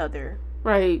hugged each other,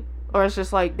 right? Or it's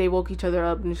just like they woke each other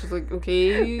up and it's just like,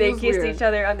 okay, they kissed each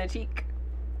other on the cheek,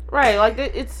 right? Like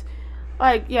it's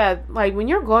like, yeah, like when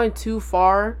you're going too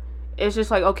far, it's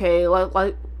just like, okay,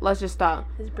 let's just stop.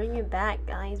 Let's bring it back,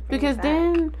 guys. Because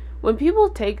then when people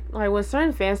when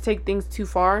certain fans take things too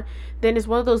far, then it's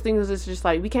one of those things that's just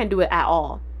like, we can't do it at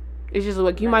all. It's just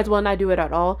like, you might as well not do it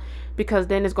at all, because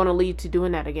then it's going to lead to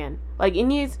doing that again. Like, it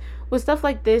needs, with stuff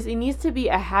like this, it needs to be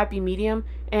a happy medium,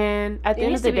 and at the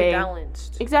end of the day,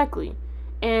 balanced. Exactly.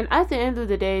 And at the end of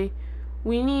the day,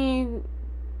 we need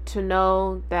to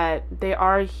know that they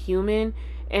are human,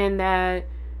 and that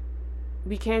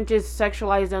we can't just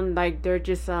sexualize them like they're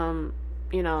just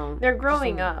they're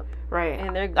growing up, right?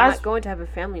 And they're not going to have a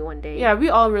family one day. Yeah, we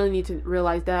all really need to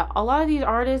realize that a lot of these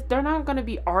artists, they're not going to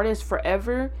be artists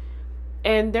forever,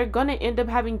 and they're going to end up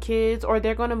having kids, or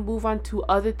they're going to move on to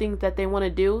other things that they want to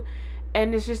do,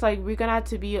 and it's just like, we're going to have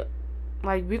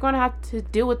to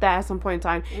deal with that at some point in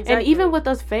time. Exactly. And even with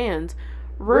us fans,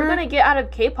 we're gonna get out of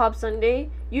K-pop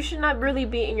someday. You should not really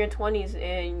be in your 20s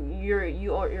and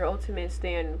your ultimate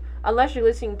stand, unless you're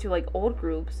listening to like old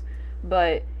groups.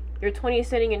 But your 20s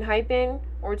sitting in Hypen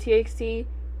or TXT,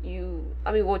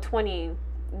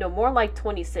 more like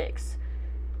 26.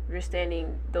 You're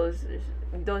standing those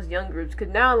young groups,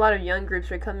 because now a lot of young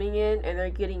groups are coming in and they're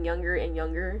getting younger and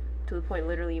younger to the point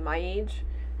literally my age.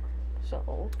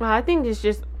 So well, I think it's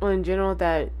just in general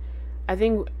that I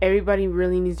think everybody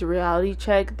really needs a reality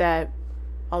check that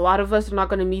a lot of us are not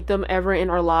going to meet them ever in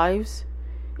our lives.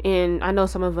 And I know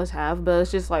some of us have, but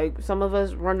it's just like, some of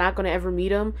us, we're not going to ever meet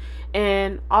them.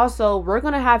 And also, we're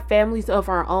going to have families of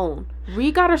our own.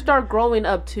 We got to start growing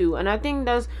up too. And I think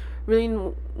that's really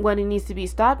what it needs to be.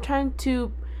 Stop trying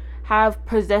to have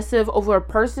possessive over a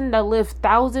person that lives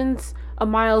thousands of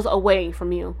miles away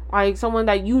from you. Like someone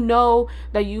that you know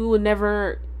that you would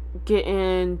never get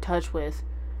in touch with.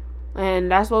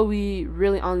 And that's what we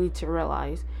really all need to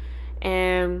realize.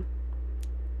 And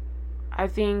I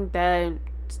think that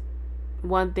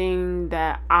one thing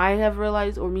that I have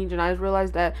realized, or me and Janai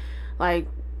realized, that like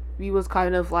we was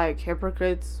kind of like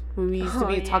hypocrites when we used to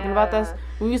be talking about this.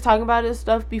 When we was talking about this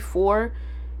stuff before,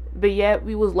 but yet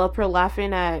we was up here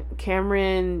laughing at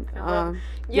Cameron.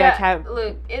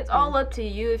 Look, it's all up to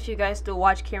you if you guys still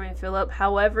watch Cameron Phillip.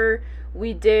 However,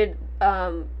 we did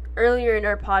earlier in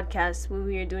our podcast, when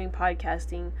we were doing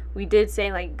podcasting, we did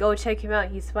say, like, go check him out,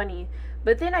 he's funny.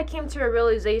 But then I came to a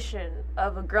realization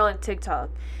of a girl on TikTok,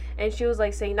 and she was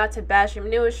like saying not to bash him,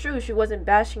 and it was true, she wasn't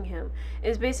bashing him.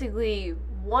 It's basically,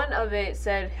 one of it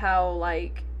said how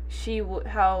like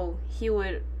how he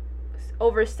would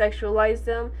over sexualize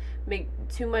them, make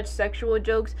too much sexual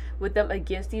jokes with them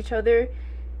against each other,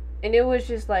 and it was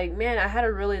just like, man, I had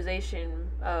a realization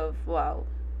of, wow,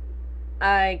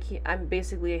 I'm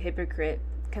basically a hypocrite,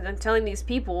 because I'm telling these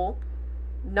people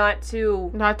not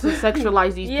to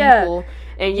sexualize these people,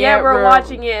 and yet we're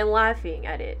watching it and laughing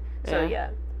at it. So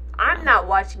I'm not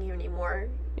watching you anymore.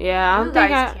 Yeah, you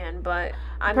guys can, but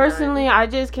I'm personally not. I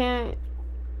just can't.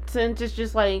 Since it's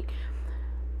just like,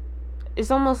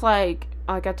 it's almost like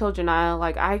I told Janaya,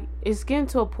 like it's getting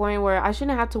to a point where I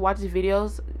shouldn't have to watch these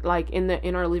videos like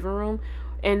in our living room,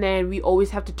 and then we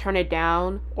always have to turn it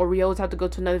down, or we always have to go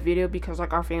to another video because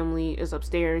like our family is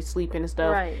upstairs sleeping and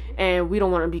stuff, right? And we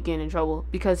don't want to be getting in trouble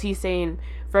because he's saying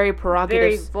very provocative,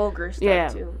 very vulgar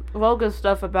stuff too. Vulgar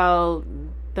stuff about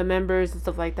the members and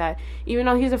stuff like that. Even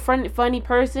though he's a funny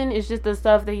person, it's just the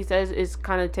stuff that he says is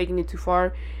kind of taking it too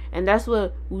far, and that's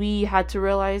what we had to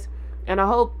realize. And I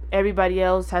hope everybody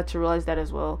else had to realize that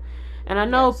as well. And I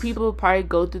know people probably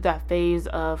go through that phase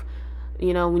of,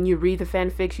 when you read the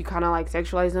fanfics, you kind of like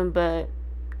sexualize them, but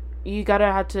you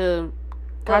have to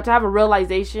have a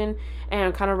realization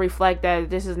and kind of reflect that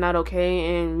this is not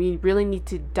okay, and we really need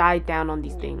to dive down on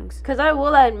these things. Because I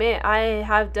will admit, I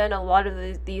have done a lot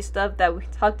of these stuff that we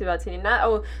talked about today. Not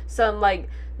over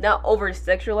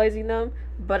sexualizing them,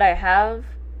 but I have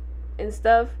and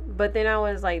stuff. But then I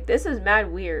was like, this is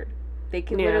mad weird. They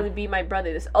can literally be my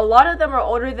brother. A lot of them are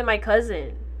older than my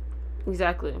cousin.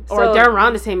 Exactly. Or they're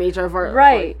around the same age of our,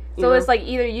 right. So it's like,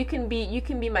 either you can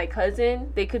be my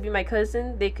cousin. They could be my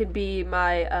cousin. They could be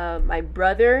my my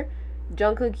brother.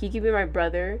 Jungkook, he could be my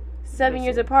brother. 7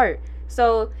 years apart.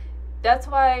 So that's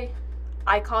why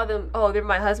I call them, they're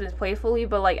my husbands playfully,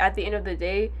 but like at the end of the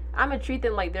day, I'm gonna treat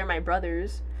them like they're my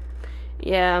brothers.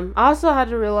 Yeah. I also had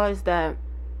to realize that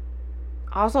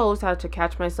I also always have to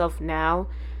catch myself now,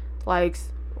 like,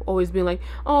 always being like,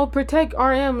 oh, protect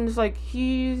RM, and it's like,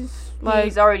 he's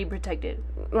already protected.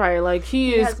 Right, like,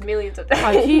 he has millions of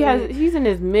like, he's in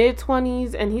his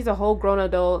mid-20s, and he's a whole grown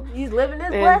adult. He's living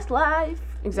his best life.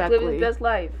 Exactly. He's living his best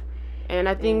life. And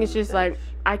I think it's just, like,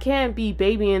 I can't be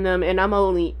babying them, and I'm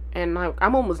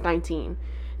almost 19.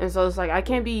 And so it's like, I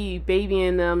can't be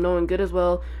babying them knowing good as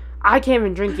well I can't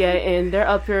even drink yet, and they're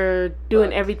up here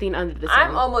doing everything under the sun.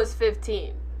 I'm almost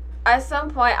 15. At some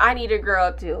point, I need to grow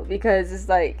up too, because it's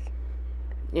like,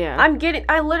 yeah,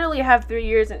 I literally have 3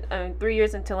 years, 3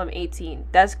 years until I'm 18.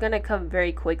 That's gonna come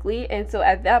very quickly, and so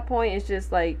at that point, it's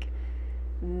just like,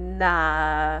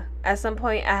 nah. At some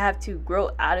point, I have to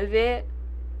grow out of it,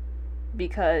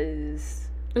 because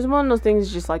it's one of those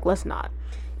things. Just like, let's not,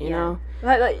 you know.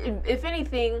 Like, if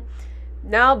anything,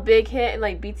 now Big Hit and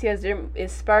like BTS, they're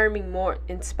inspiring me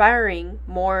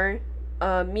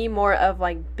more of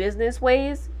like business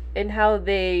ways and how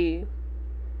they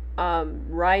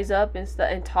rise up and stuff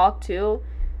and talk too.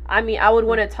 I mean, I would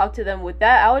want to talk to them with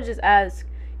that. I would just ask,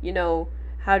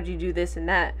 how did you do this and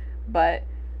that? But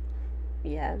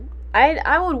yeah,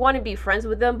 I would want to be friends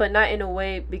with them, but not in a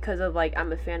way because of like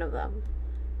I'm a fan of them.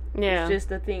 Yeah, it's just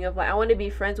the thing of like, I want to be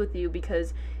friends with you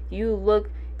because you look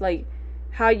like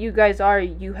how you guys are.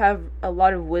 You have a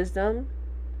lot of wisdom.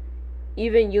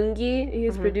 Even Yoongi,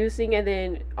 he's producing, and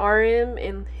then RM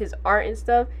and his art and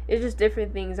stuff. It's just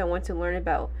different things I want to learn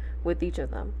about with each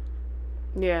of them.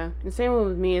 Yeah, the same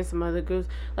with me and some other groups.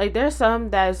 Like, there's some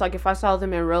that it's like, if I saw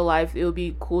them in real life, it would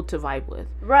be cool to vibe with.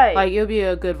 Right. Like, it would be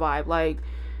a good vibe. Like,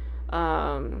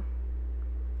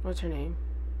 what's her name?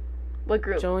 What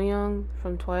group? Jonghyun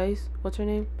from Twice. What's her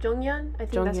name? Jonghyun? I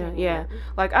think that's her name. Yeah.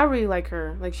 Like, I really like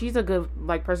her. Like, she's a good,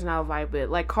 like, person I'll vibe with.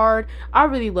 Like, KARD. I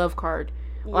really love KARD.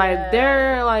 Yeah. Like,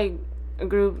 they're, like, a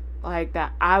group, like,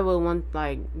 that I would want,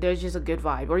 like, there's just a good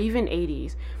vibe. Or even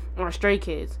 80s. Or Stray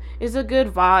Kids. It's a good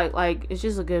vibe. Like, it's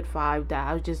just a good vibe that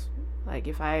I would just, like,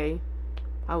 if I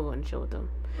would want to chill with them.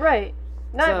 Right.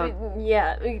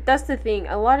 Yeah, that's the thing.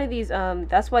 A lot of these,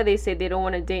 that's why they say they don't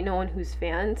want to date no one who's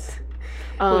fans.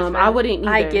 I wouldn't either.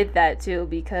 I get that too,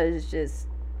 because just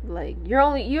like you're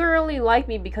only like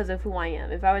me because of who I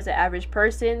am. If I was an average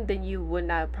person, then you would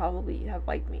not probably have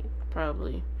liked me.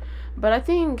 Probably. But I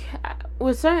think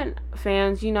with certain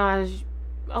fans, as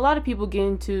a lot of people get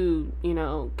into,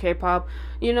 K-pop,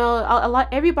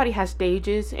 everybody has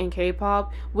stages in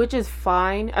K-pop, which is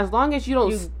fine as long as you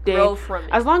don't grow from it.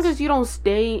 As long as you don't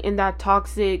stay in that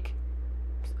toxic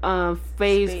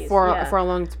phase for a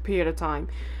long period of time.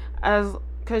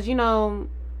 Because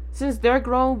since they're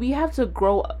grown, we have to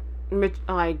grow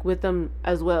like with them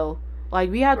as well. Like,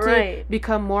 we have to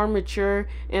become more mature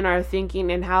in our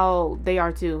thinking and how they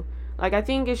are too. Like, I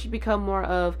think it should become more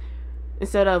of,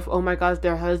 instead of, oh my gosh,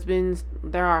 they're our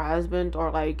husband, or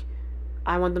like,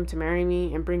 I want them to marry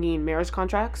me and bringing marriage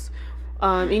contracts.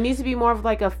 It needs to be more of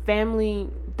like a family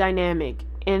dynamic,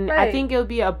 and I think it would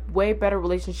be a way better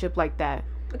relationship like that.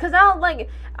 Because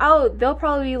they'll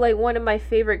probably be like one of my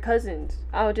favorite cousins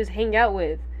I'll just hang out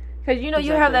with. Because,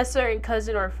 you have that certain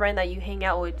cousin or friend that you hang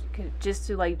out with just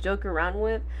to, like, joke around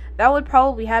with. That would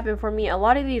probably happen for me. A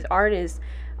lot of these artists,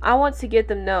 I want to get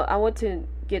to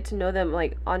know them,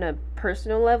 like, on a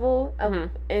personal level.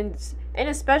 And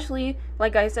especially,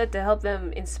 like I said, to help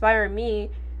them inspire me,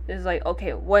 is like,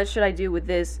 okay, what should I do with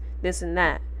this, and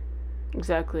that?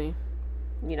 Exactly.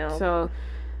 So,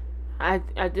 at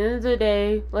the end of the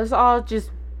day, let's all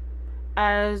just,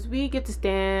 as we get to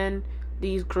stand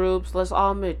these groups, let's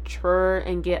all mature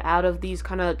and get out of these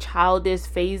kind of childish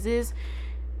phases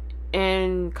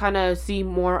and kind of see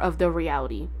more of the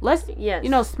reality. Let's,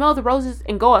 smell the roses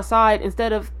and go outside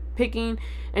instead of picking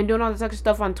and doing all this extra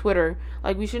stuff on Twitter.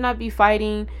 Like, we should not be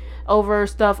fighting over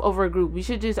stuff over a group. We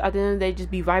should just, at the end of the day, just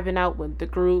be vibing out with the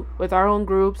group, with our own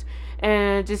groups,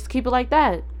 and just keep it like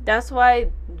that. That's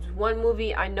why one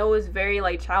movie I know is very,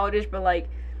 like, childish, but, like,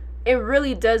 it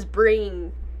really does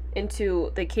bring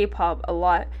into the K-pop a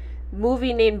lot.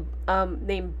 Movie named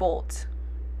Bolt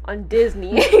on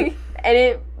Disney. And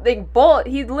it, like, Bolt,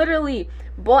 he's literally,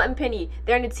 Bolt and Penny,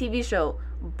 they're in a TV show.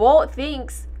 Bolt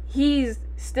thinks he's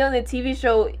still in the TV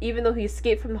show, even though he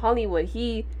escaped from Hollywood.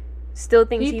 He still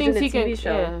thinks he's in a TV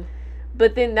show. Yeah.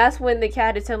 But then that's when the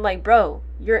cat is him, like, bro,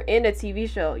 you're in a TV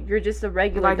show. You're just a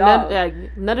regular dog.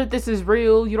 None of this is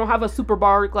real. You don't have a super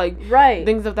bark. Like,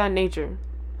 things of that nature.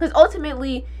 Because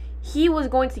ultimately, he was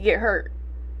going to get hurt.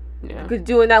 Yeah. Because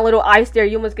doing that little eye stare,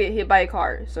 you must get hit by a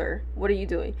car, sir. What are you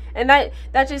doing? And that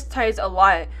just ties a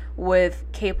lot with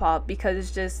K-pop, because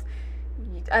it's just,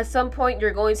 at some point,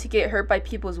 you're going to get hurt by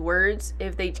people's words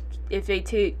if they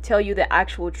tell you the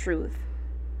actual truth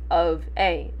of,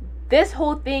 hey, this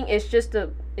whole thing is just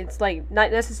it's like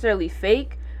not necessarily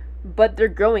fake, but they're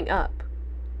growing up.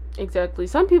 Exactly.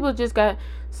 Some K-pop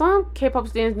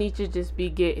stans need to just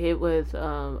get hit with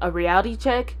a reality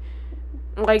check.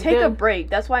 Like, take a break.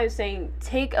 That's why I'm saying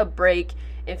take a break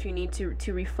if you need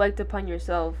to reflect upon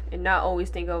yourself and not always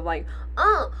think of like,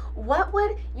 what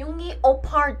would Yoongi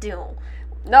Opar do?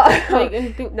 No,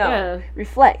 no. Yeah.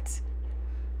 Reflect.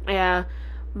 Yeah,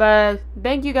 but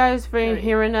thank you guys for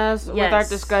hearing us with our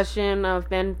discussion of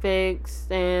fanfics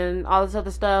and all this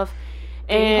other stuff.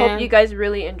 And I hope you guys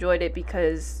really enjoyed it,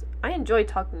 because I enjoyed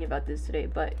talking about this today.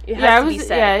 But it has to be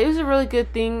said. Yeah, it was a really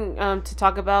good thing to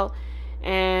talk about,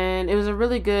 and it was a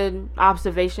really good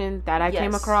observation that I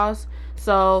came across.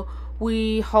 So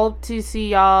we hope to see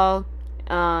y'all.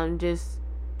 Just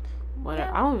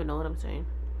whatever. I don't even know what I'm saying.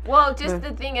 Well, just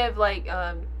the thing of like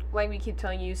we keep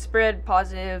telling you, spread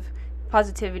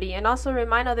positivity, and also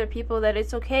remind other people that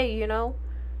it's okay. You know,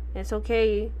 it's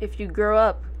okay if you grow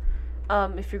up,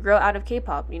 if you grow out of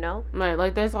K-pop. You know, right?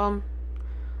 Like let's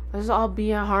all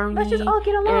be in harmony. Let's just all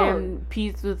get along and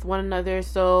peace with one another.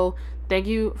 So thank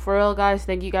you for real, guys.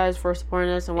 Thank you guys for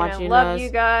supporting us and watching us. I love you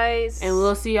guys. And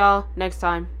we'll see y'all next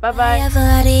time. Bye bye.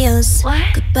 Adios. What?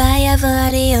 Goodbye,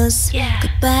 adios. Yeah.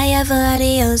 Goodbye,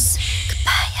 adios.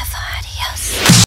 Goodbye, adios.